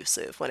more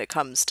inclusive when it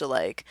comes to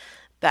like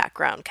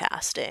background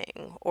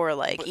casting or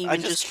like But I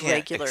even just just can't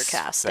regular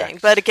casting.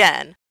 expect- But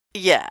again,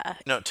 yeah.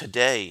 No,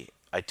 today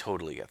I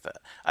totally get that.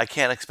 I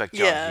can't expect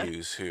John Yeah.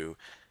 Hughes, who,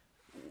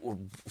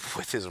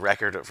 with his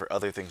record for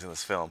other things in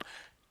this film,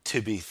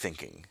 to be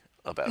thinking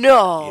about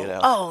No. that, you know?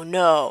 Oh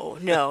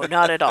no,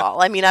 not at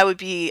all. I mean, I would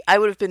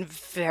have been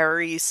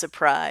very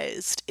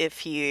surprised if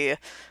he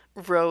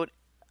wrote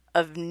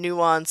a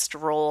nuanced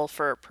role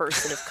for a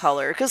person of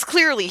color because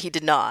clearly he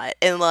did not.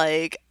 And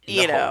like,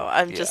 you No, know,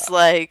 I'm yeah. just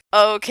like,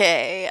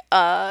 okay,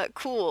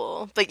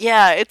 cool. But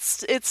yeah,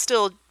 it's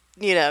still,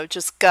 you know,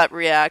 just gut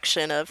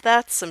reaction of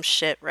that's some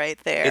shit right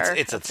there.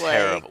 It's a Of, like,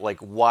 terrible, like,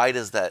 why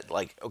does that,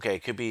 like, okay,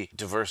 it could be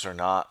diverse or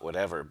not,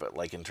 whatever, but,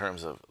 like, in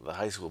terms of the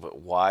high school, but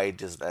why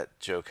does that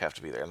joke have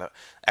to be there? And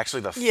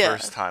actually, the Yeah.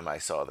 first time I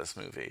saw this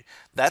movie,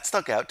 that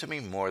stuck out to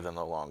me more than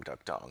the Long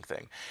Duck Dong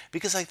thing.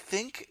 Because I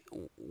think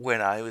when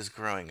I was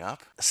growing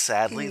up,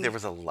 sadly, there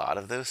was a lot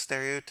of those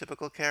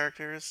stereotypical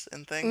characters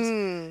and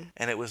things.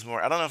 And it was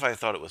more, I don't know if I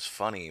thought it was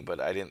funny, but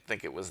I didn't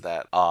think it was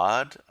that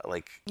odd,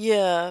 like,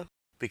 Yeah.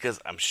 because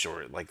I'm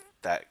sure, like,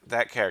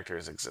 that character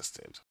has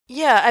existed.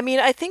 Yeah, I mean,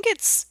 I think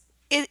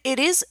it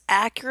is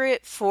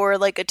accurate for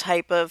like a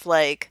type of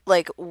like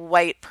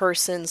white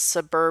person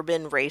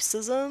suburban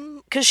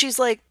racism because she's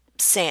like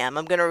Sam.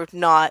 I'm gonna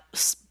not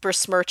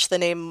besmirch the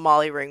name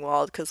Molly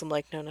Ringwald because I'm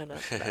like no.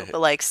 But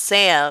like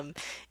Sam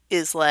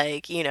is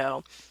like, you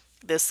know,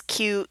 this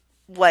cute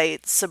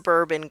white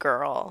suburban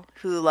girl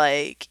who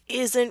like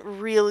isn't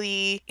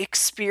really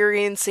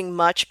experiencing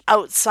much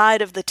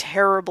outside of the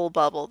terrible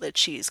bubble that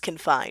she's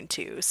confined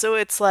to. So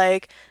it's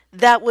like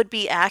that would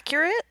be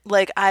accurate.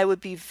 Like I would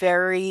be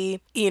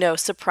very, you know,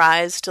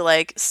 surprised to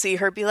like see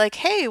her be like,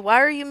 "Hey, why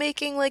are you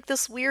making like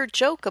this weird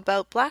joke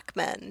about black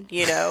men?"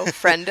 You know,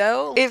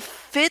 friendo. It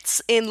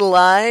fits in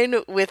line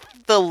with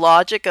the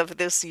logic of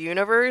this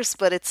universe,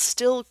 but it's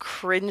still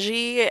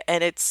cringy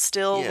and it's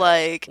still Yeah.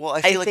 like Well,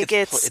 I feel like think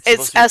it's supposed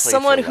it's to be as played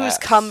someone for who's laughs.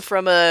 come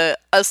from a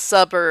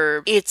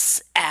suburb,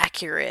 it's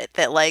accurate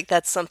that like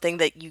that's something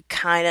that you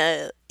kind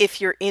of, if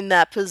you're in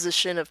that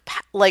position of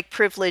like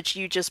privilege,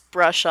 you just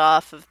brush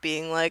off of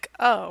being like,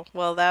 oh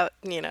well, that,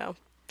 you know,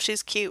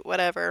 she's cute,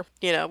 whatever,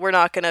 you know, we're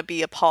not gonna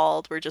be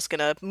appalled, we're just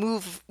gonna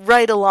move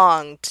right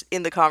along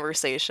in the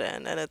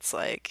conversation. And it's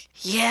like,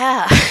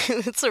 yeah,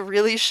 it's a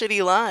really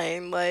shitty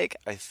line. Like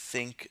I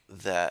think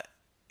that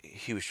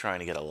he was trying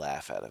to get a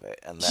laugh out of it,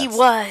 and He that's,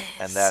 was,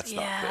 and that's yeah.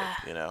 not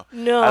good, you know.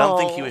 No. I don't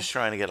think he was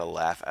trying to get a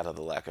laugh out of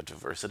the lack of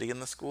diversity in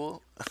the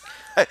school.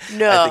 I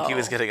think he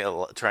was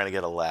trying to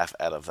get a laugh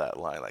out of that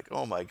line, like,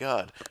 "Oh my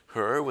God,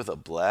 her with a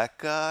black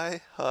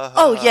guy."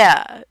 Oh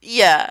yeah,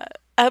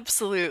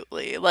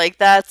 absolutely. Like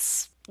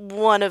that's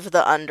one of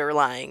the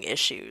underlying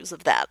issues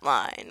of that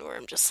line where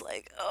I'm just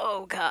like,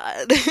 oh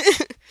God.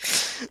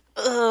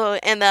 Oh,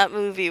 and that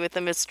movie with the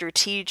Mr.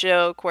 T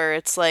joke where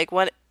it's like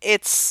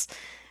it's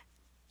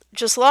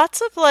just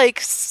lots of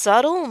like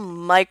subtle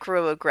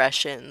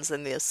microaggressions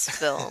in this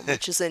film,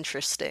 which is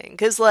interesting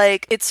because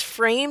like it's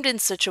framed in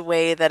such a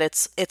way that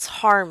it's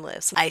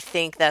harmless. I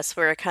think that's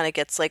where it kind of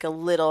gets like a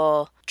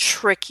little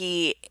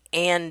tricky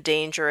and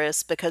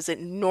dangerous because it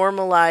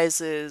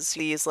normalizes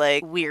these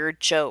like weird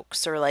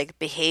jokes or like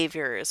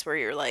behaviors where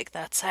you're like,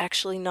 that's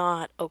actually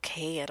not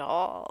okay at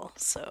all.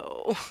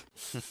 So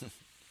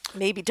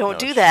maybe don't No,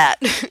 do it's that.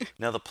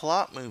 Now the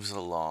plot moves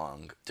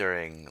along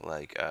during,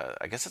 like,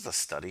 I guess it's a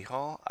study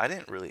hall. I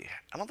don't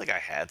think I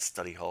had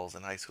study halls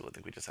in high school. I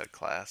think we just had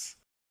class.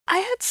 I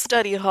had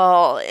study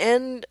hall,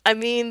 and I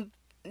mean,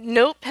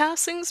 note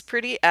passing's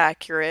pretty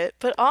accurate,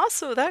 but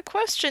also that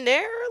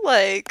questionnaire,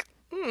 like,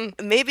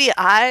 maybe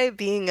I,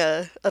 being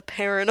a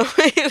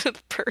paranoid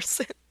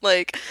person,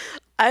 like,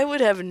 I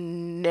would have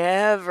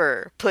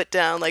never put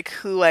down, like,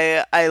 who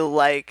I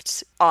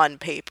liked on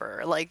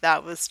paper. Like,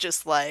 that was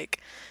just like,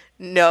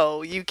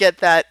 no, you get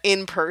that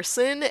in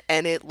person,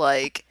 and it,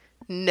 like,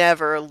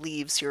 never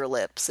leaves your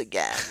lips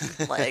again.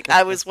 Like,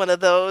 I was one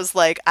of those,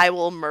 like, I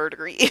will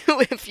murder you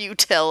if you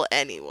tell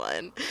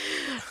anyone.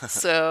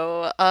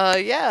 So,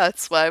 yeah,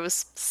 that's why I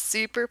was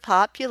super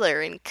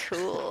popular and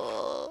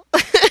cool.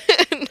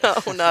 No,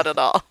 not at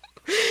all.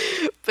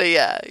 But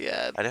yeah.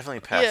 I definitely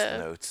passed Yeah.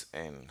 notes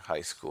in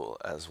high school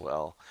as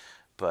well,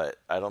 but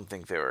I don't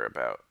think they were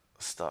about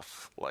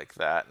stuff like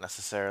that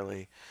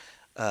necessarily.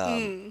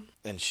 And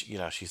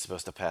she's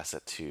supposed to pass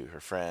it to her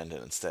friend,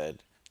 and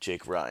instead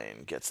Jake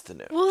Ryan gets the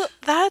note. Well,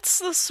 that's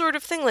the sort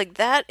of thing, like,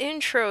 that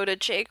intro to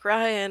Jake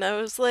Ryan, I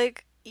was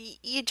like,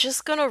 you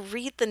just gonna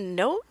read the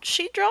note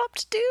she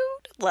dropped,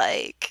 dude?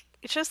 Like,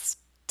 just,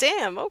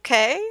 damn,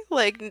 okay.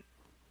 Like,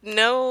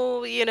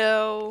 no,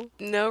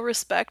 no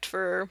respect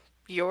for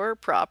your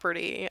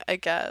property, I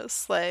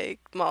guess. Like,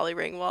 Molly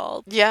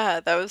Ringwald. Yeah,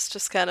 that was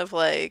just kind of,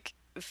 like,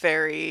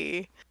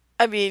 very...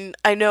 I mean,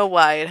 I know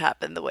why it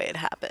happened the way it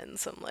happened,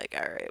 so I'm like,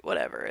 alright,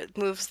 whatever. It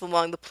moves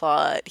along the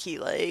plot. He,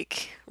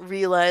 like,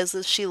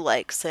 realizes she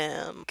likes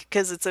him.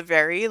 Because it's a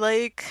very,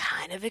 like,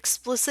 kind of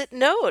explicit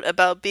note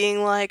about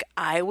being like,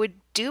 I would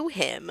do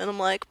him. And I'm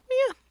like,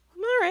 yeah,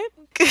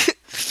 alright.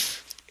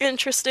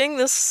 Interesting,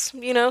 this,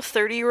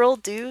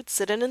 30-year-old dude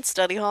sitting in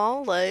study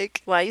hall,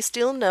 like, why you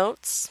stealing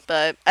notes?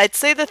 But I'd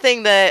say the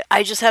thing that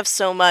I just have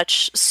so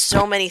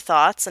many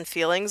thoughts and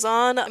feelings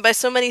on, by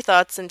so many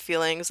thoughts and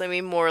feelings, I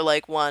mean more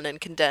like one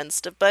and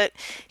condensed, but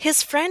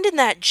his friend in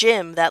that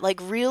gym, that, like,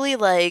 really,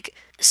 like,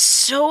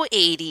 so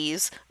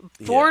 80s,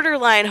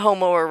 borderline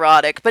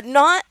homoerotic, but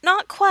not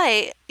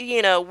quite,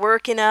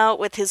 working out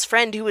with his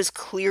friend who was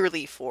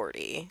clearly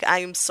 40.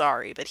 I'm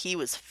sorry, but he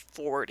was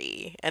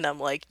 40. And I'm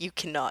like, you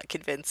cannot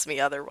convince me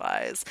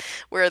otherwise.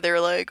 Where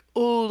they're like,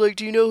 oh, like,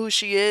 do you know who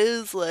she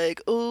is?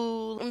 Like,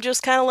 oh, I'm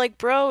just kind of like,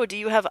 bro, do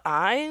you have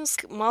eyes?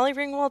 Molly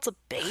Ringwald's a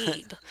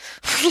babe.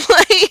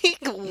 Like,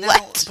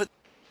 what? But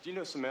Do you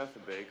know Samantha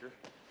Baker?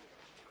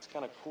 It's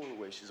kind of cool the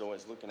way she's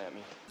always looking at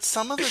me.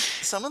 some of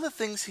the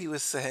things he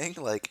was saying,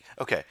 like,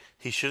 okay,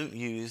 he shouldn't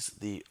use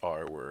the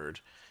R word.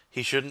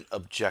 He shouldn't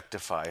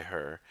objectify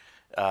her.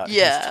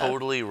 He's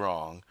totally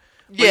wrong.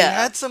 But he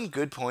had some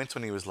good points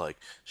when he was like,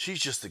 she's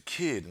just a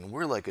kid and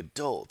we're like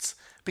adults.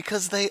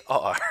 Because they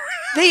are.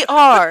 They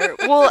are.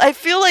 Well, I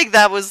feel like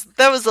that was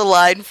a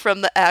line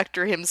from the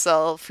actor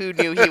himself who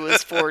knew he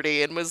was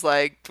 40 and was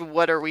like,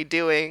 what are we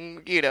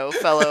doing,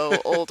 fellow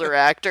older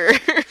actor?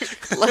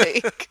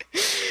 Like,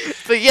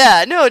 but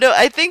yeah, no,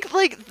 I think,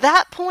 like,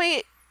 that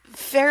point,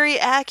 very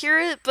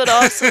accurate, but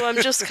also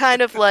I'm just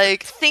kind of,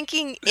 like,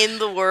 thinking in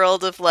the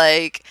world of,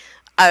 like,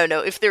 I don't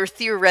know, if they're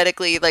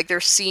theoretically, like,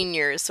 they're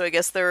seniors, so I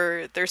guess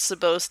they're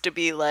supposed to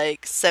be,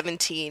 like,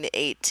 17,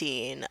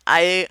 18.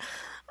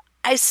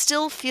 I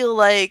still feel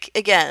like,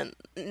 again,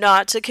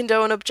 not to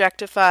condone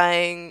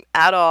objectifying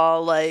at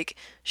all, like,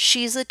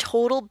 she's a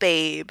total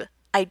babe.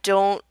 I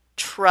don't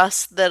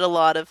trust that a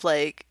lot of,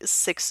 like,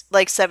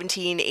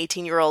 17,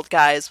 18-year-old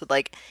guys would,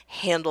 like,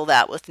 handle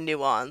that with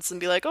nuance and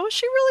be like, oh, is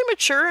she really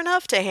mature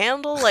enough to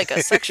handle, like,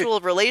 a sexual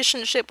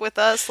relationship with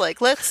us?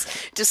 Like,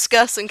 let's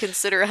discuss and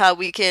consider how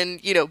we can,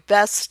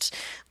 best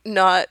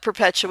not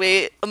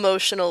perpetuate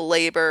emotional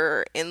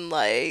labor and,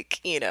 like,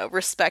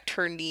 respect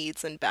her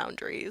needs and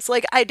boundaries.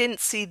 Like, I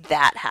didn't see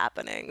that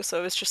happening, so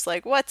it was just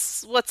like,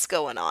 what's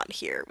going on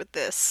here with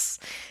this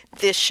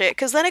shit?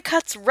 Because then it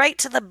cuts right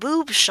to the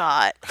boob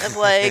shot of,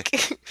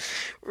 like,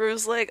 where it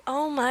was like,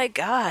 oh my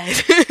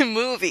god,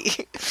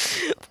 movie.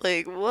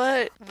 Like,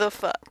 what the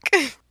fuck?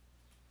 It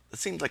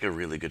seemed like a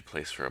really good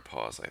place for a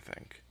pause, I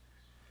think.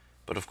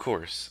 But of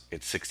course,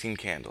 it's 16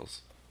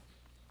 Candles.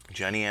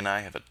 Jenny and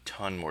I have a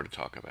ton more to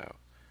talk about.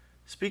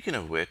 Speaking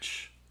of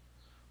which,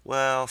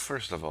 well,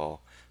 first of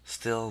all,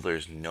 still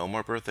there's no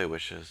more birthday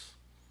wishes.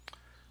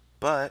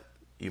 But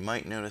you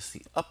might notice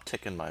the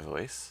uptick in my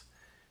voice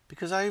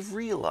because I've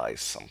realized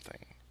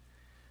something.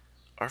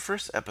 Our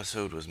first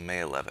episode was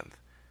May 11th.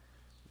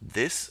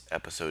 This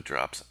episode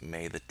drops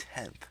May the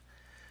 10th.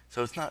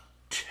 So it's not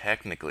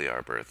technically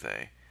our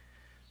birthday.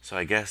 So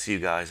I guess you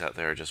guys out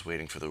there are just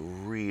waiting for the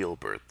real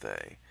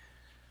birthday.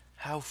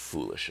 How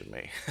foolish of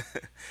me.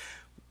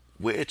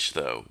 Which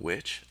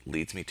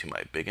leads me to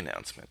my big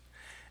announcement.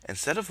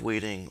 Instead of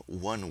waiting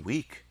 1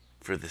 week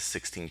for this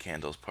 16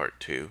 Candles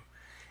Part 2,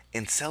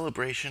 in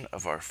celebration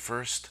of our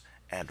first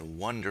and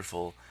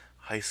wonderful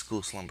high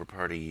school slumber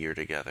party year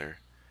together,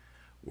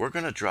 we're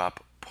going to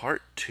drop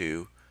Part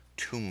 2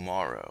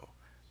 tomorrow.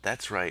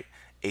 That's right,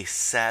 a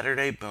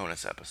Saturday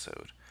bonus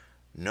episode.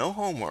 No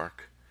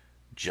homework,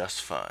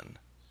 just fun.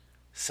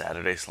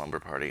 Saturday slumber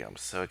party. I'm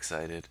so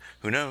excited.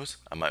 Who knows?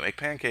 I might make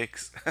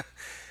pancakes.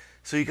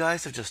 So you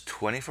guys have just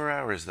 24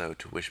 hours, though,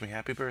 to wish me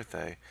happy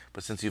birthday.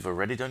 But since you've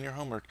already done your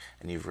homework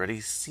and you've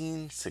already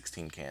seen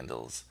 16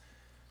 Candles,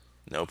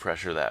 no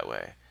pressure that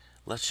way.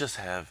 Let's just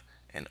have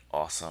an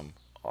awesome,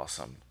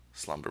 awesome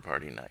slumber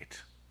party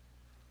night.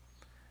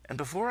 And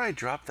before I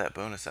drop that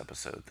bonus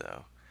episode,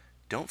 though,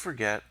 don't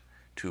forget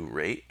to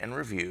rate and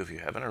review, if you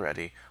haven't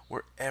already,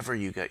 wherever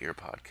you get your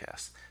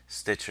podcasts.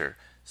 Stitcher,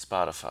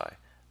 Spotify,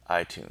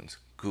 iTunes,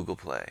 Google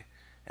Play.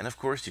 And of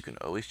course, you can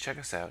always check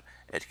us out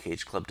at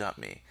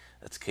cageclub.me.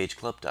 That's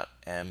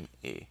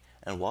cageclub.me.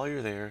 And while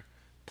you're there,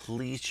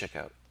 please check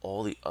out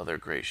all the other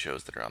great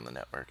shows that are on the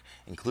network,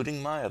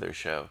 including my other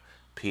show,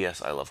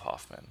 P.S. I Love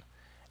Hoffman.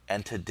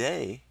 And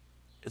today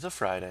is a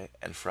Friday,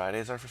 and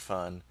Fridays are for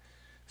fun.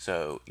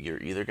 So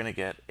you're either going to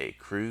get a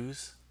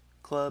Cruise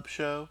Club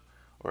show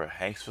or a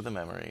Hanks for the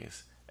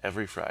Memories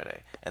every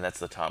Friday. And that's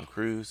the Tom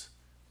Cruise,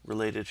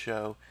 related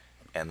show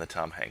and the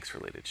Tom Hanks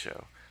related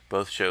show.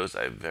 Both shows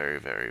I very,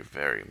 very,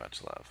 very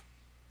much love.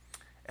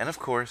 And of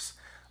course,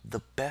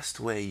 the best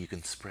way you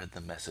can spread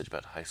the message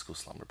about High School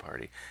Slumber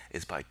Party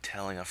is by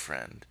telling a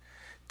friend.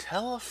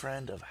 Tell a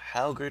friend of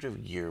how great a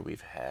year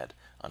we've had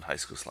on High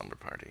School Slumber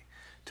Party.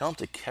 Tell them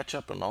to catch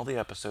up on all the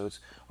episodes,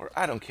 or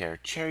I don't care,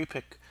 cherry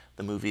pick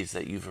the movies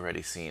that you've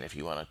already seen if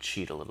you want to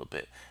cheat a little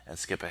bit and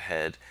skip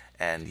ahead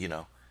and,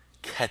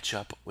 catch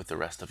up with the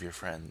rest of your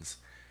friends.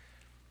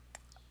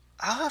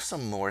 I'll have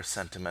some more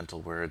sentimental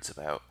words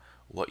about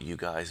what you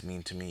guys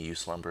mean to me, you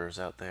slumberers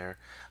out there.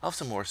 I'll have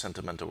some more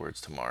sentimental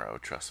words tomorrow,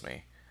 trust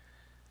me.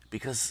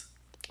 Because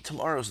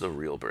tomorrow's the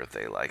real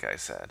birthday, like I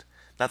said.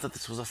 Not that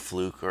this was a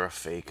fluke or a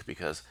fake,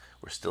 because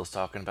we're still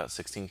talking about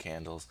 16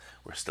 Candles,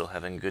 we're still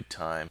having a good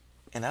time.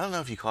 And I don't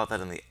know if you caught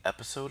that in the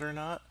episode or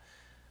not,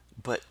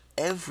 but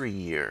every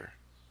year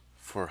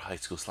for High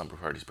School Slumber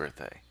Party's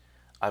birthday,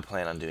 I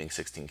plan on doing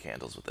 16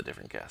 Candles with a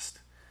different guest.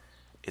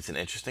 It's an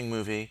interesting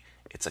movie,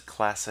 it's a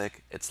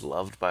classic, it's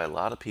loved by a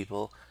lot of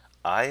people,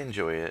 I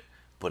enjoy it,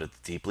 but it's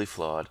deeply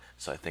flawed,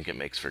 so I think it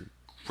makes for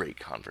great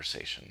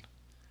conversation.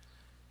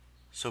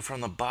 So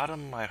from the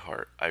bottom of my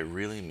heart, I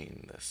really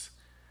mean this.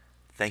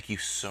 Thank you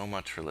so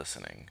much for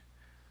listening.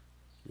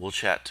 We'll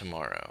chat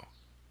tomorrow.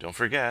 Don't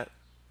forget,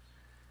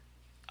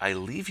 I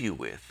leave you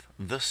with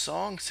the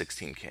song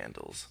 16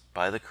 Candles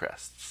by the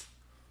Crests.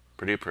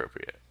 Pretty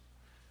appropriate.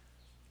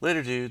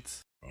 Later,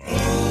 dudes.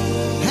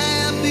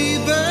 Happy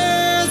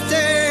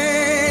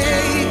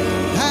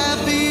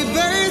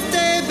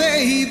birthday,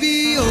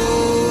 baby.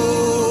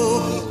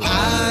 Oh,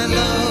 I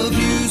love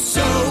you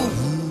so.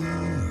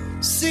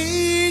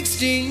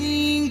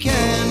 16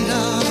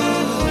 candles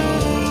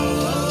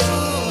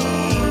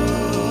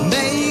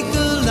make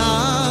a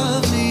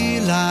lovely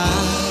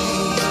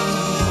light,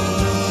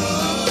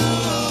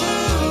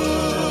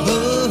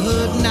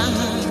 but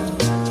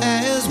not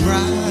as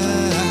bright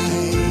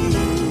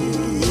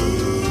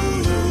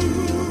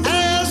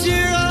as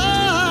your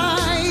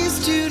eyes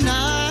tonight.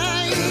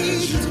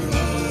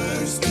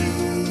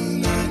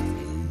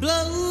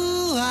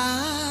 Blow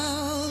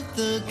out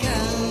the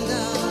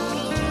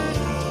candle,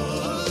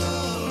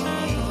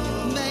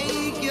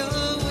 make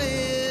your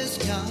wish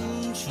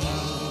come true.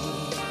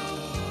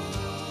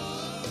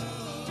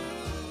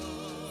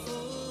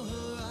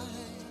 For I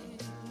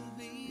will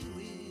be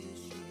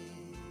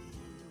wishing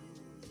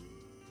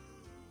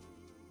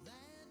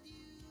that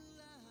you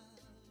love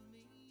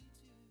me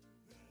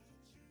too.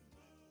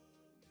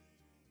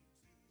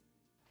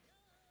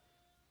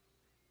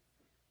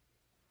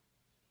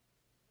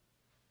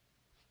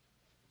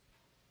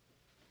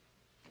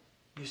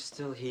 You're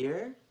still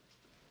here?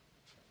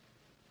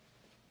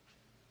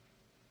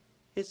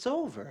 It's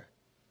over.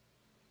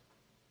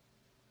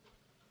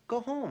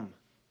 Go home.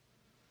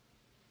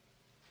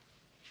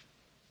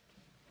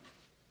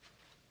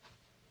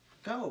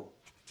 Go.